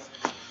public?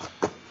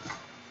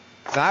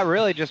 Not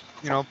really. Just,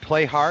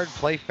 play hard,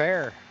 play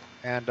fair,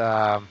 and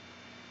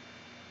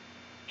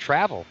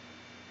travel.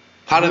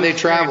 How do they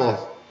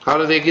travel? How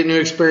do they get new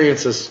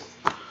experiences?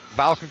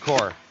 Valken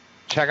Corps.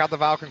 Check out the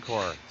Valken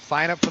Corps.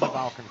 Sign up for the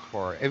Valken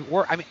Corps.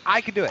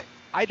 I could do it.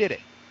 I did it.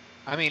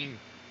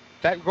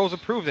 That goes to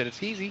prove that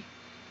it's easy.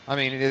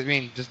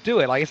 Just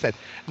do it. Like I said,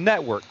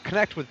 network,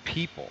 connect with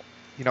people.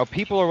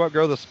 People are what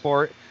grow the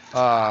sport.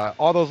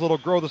 all those little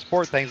grow the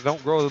sport things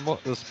don't grow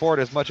the sport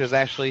as much as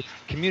actually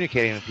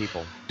communicating with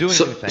people, doing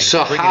new things.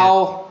 So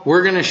how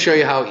we're going to show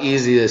you how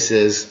easy this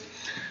is.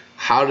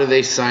 How do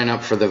they sign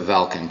up for the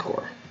Valken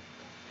Corps?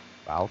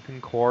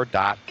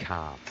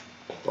 ValkenCorps.com.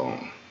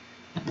 Boom.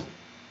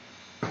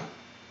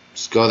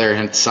 Just go there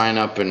and sign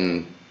up,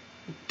 and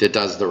it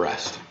does the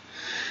rest.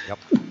 Yep.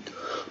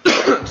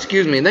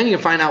 Excuse me. And then you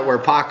can find out where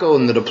Paco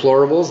and the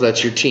Deplorables,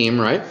 that's your team,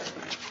 right?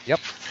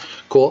 Yep.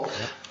 Cool.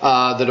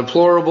 Yep. The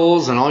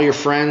Deplorables and all your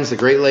friends, the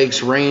Great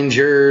Lakes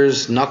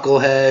Rangers,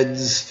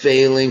 Knuckleheads,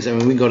 Failings. I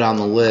mean, we can go down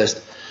the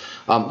list.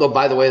 Oh,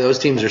 by the way, those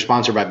teams are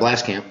sponsored by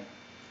Blast Camp.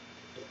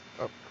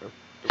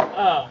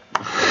 Oh.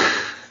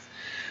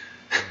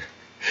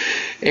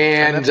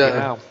 And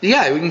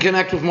yeah, we can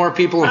connect with more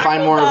people and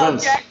find more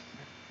events.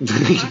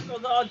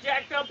 Paco's all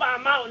jacked up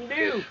on Mountain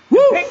Dew.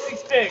 Pixie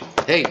Stick.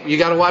 Hey, you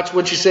got to watch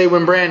what you say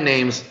when brand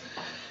names.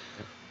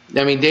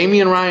 I mean,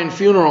 Damian Ryan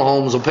Funeral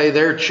Homes will pay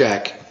their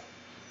check,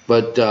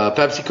 but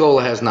Pepsi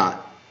Cola has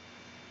not.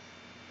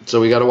 So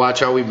we got to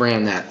watch how we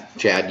brand that,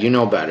 Chad. You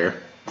know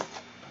better.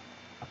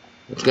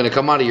 It's going to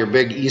come out of your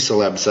big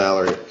eCeleb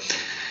salary.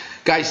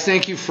 Guys,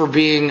 thank you for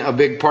being a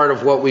big part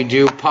of what we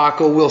do.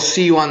 Paco, we'll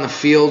see you on the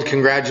field.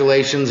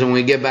 Congratulations when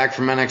we get back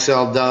from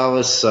NXL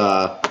Dallas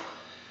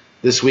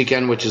this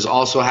weekend, which is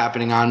also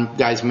happening on.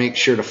 Guys, make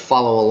sure to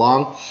follow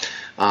along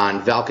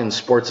on Valken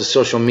Sports'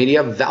 social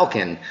media.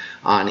 Valken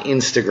on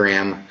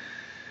Instagram.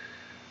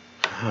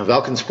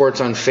 Valken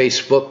Sports on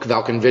Facebook.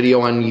 Valken Video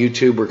on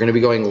YouTube. We're going to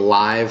be going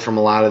live from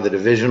a lot of the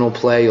divisional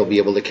play. You'll be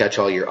able to catch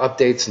all your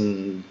updates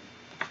and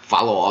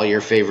follow all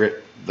your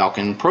favorite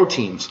Valken Pro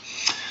teams.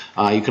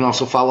 You can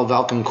also follow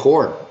Valken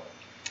Corps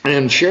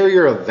and share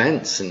your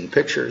events and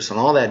pictures and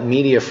all that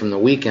media from the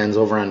weekends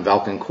over on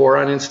Valken Corps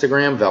on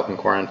Instagram, Valken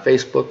Corps on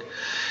Facebook,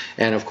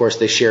 and of course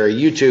they share a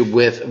YouTube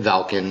with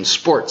Valken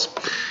Sports.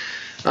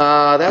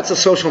 That's a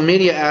social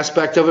media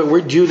aspect of it.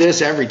 We do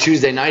this every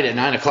Tuesday night at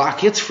 9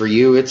 o'clock. It's for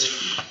you.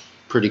 It's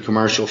pretty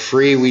commercial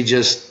free. We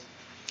just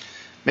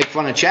make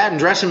fun of Chad and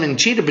dress him in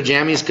cheetah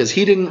pajamas because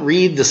he didn't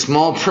read the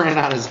small print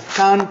on his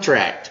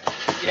contract.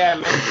 Yeah,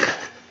 man.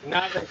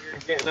 Now that you're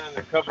getting on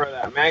the cover of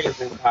that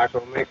magazine,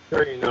 Paco, make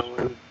sure you know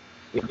when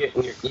you're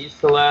getting your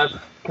eCeleb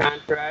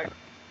contract,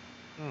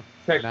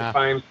 check the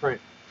fine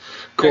print.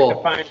 Cool. Check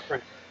the fine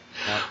print.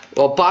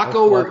 Well,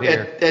 Paco,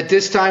 at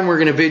this time, we're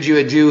going to bid you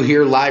adieu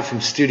here live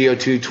from Studio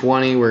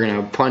 220. We're going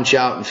to punch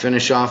out and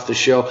finish off the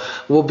show.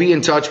 We'll be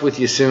in touch with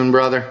you soon,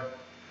 brother.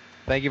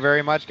 Thank you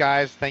very much,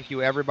 guys. Thank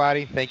you,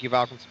 everybody. Thank you,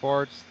 Valken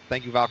Sports.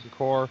 Thank you, Valken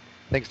Corps.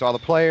 Thanks to all the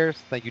players.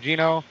 Thank you,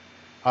 Gino.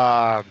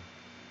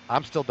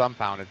 I'm still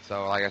dumbfounded.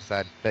 So, like I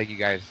said, thank you,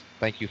 guys.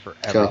 Thank you for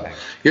everything.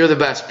 You're the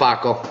best,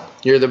 Paco.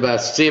 You're the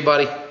best. See you,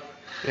 buddy.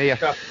 See ya.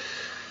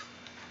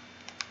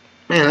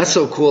 Man, that's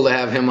so cool to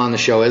have him on the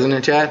show, isn't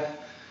it, Chad?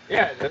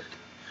 Yeah.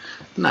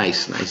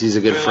 Nice. He's a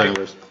good friend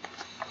of ours.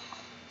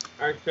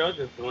 Our show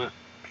just went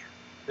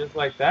just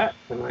like that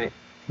tonight.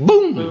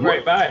 Boom! Flew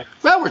right by.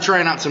 Well, we're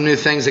trying out some new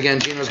things again.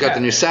 Gino's got the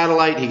new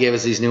satellite. He gave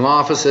us these new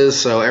offices,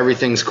 so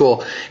everything's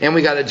cool. And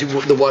we got to do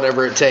the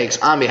whatever it takes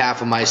on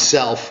behalf of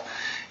myself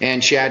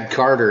and Chad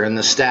Carter and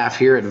the staff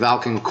here at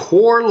Valken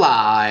Corps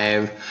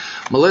Live.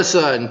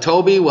 Melissa and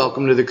Toby,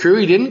 welcome to the crew.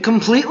 He didn't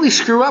completely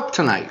screw up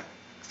tonight.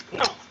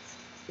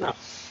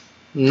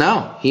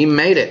 No, he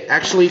made it.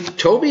 Actually,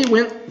 Toby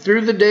went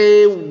through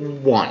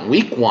the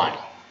week one.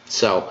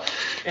 So,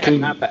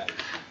 not bad.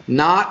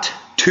 Not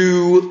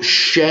too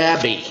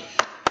shabby.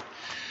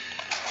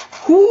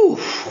 Whew,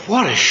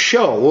 what a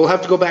show. We'll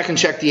have to go back and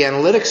check the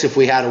analytics. If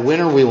we had a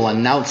winner, we will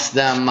announce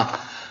them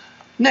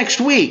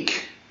next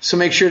week. So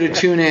make sure to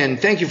tune in.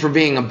 Thank you for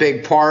being a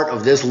big part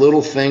of this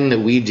little thing that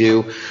we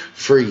do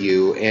for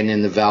you and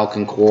in the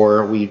Valken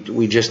Corps.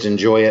 We just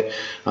enjoy it.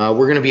 We're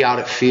going to be out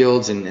at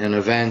fields and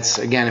events.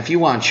 Again, if you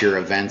want your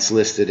events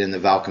listed in the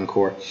Valken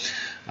Corps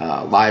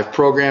live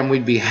program,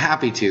 we'd be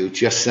happy to.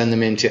 Just send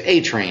them in to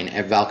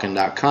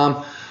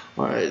atrain@valken.com.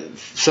 Or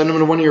send them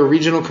to one of your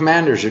regional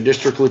commanders or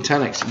district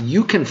lieutenants.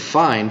 You can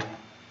find,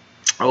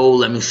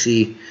 let me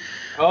see.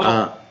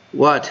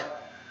 What?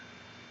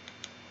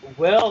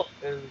 Will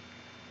is...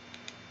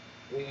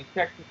 Will you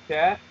check the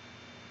chat?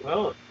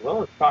 Will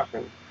is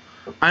talking.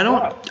 I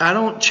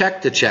don't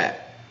check the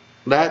chat.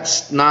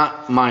 That's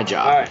not my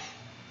job. All right.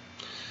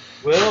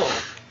 Will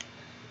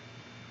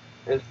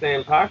is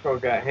saying Paco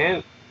got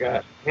handed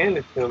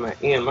to him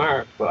at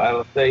EMR, but I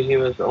will say he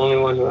was the only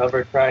one who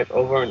ever tried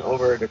over and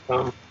over to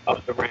come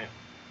up the ramp.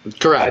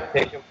 Correct. I'd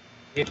take him.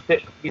 He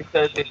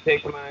says he'd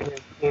take him on his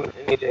team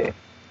any day.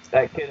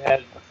 That kid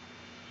has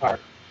heart.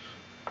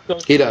 So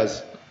he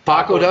does.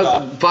 Paco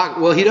does.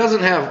 Well, he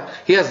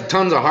has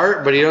tons of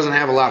heart, but he doesn't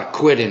have a lot of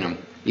quit in him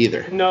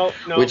either. No.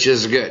 Which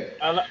is good.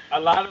 A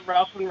lot of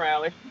Ralph and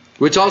Rally.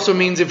 Which also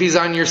means if he's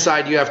on your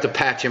side, you have to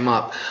patch him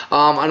up.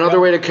 Another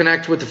way to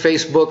connect with the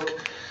Facebook,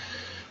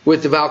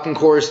 with the Valken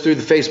Corps is through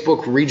the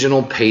Facebook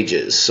regional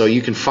pages. So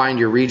you can find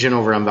your region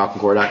over on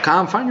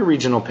ValkenCorps.com, find your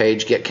regional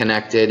page, get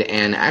connected,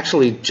 and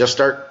actually just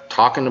start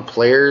talking to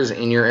players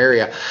in your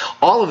area.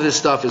 All of this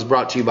stuff is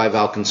brought to you by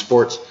Valken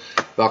Sports,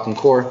 Valken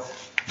Corps,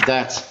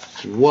 That's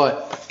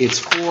what it's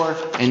for.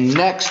 And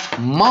next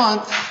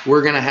month,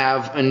 we're going to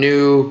have a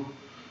new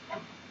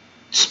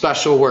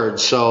special word.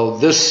 So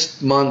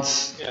this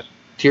month's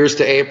Tears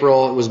to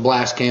April, it was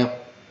Blast Camp.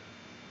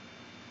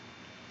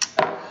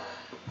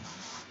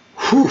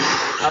 Whew.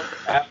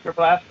 After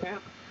Blast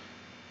Camp?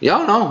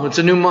 Yeah, no, it's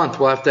a new month.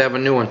 We'll have to have a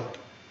new one.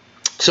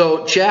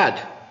 So, Chad.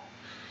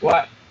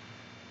 What?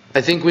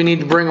 I think we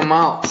need to bring them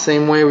out the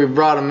same way we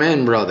brought them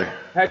in, brother.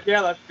 Heck yeah,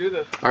 let's do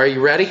this. Are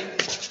you ready?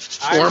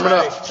 Warm it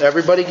up.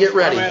 Everybody get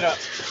ready. Warm it up.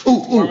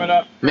 Warm it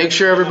up. Make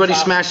sure everybody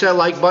smash that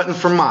like button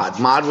for Mod.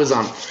 Mod was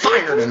on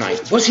fire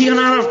tonight. Was he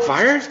not on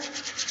fire?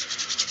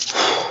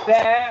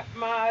 That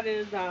Mod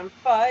is on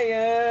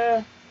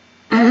fire.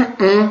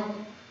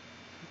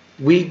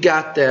 We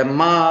got that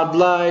Mod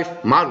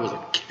life. Mod was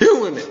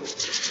killing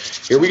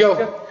it. Here we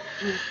go.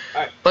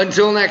 Right.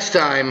 Until next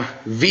time,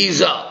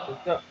 V's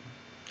up.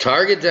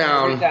 Target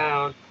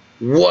down.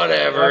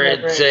 Whatever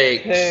it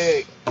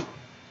takes.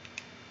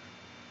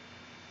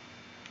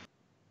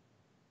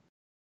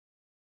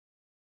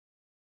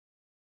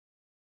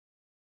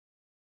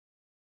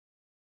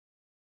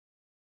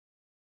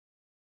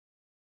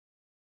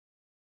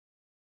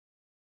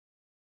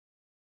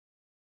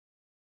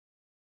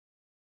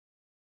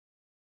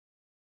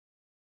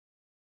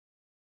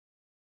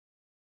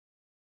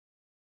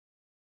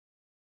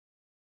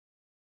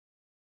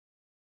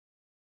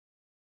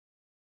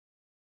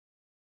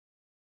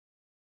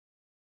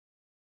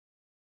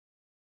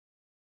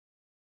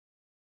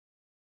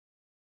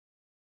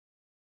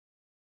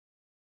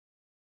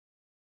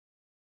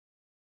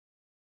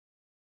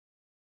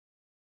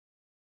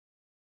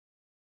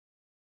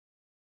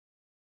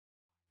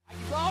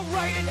 I'll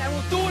write it and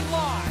we'll do it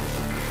live.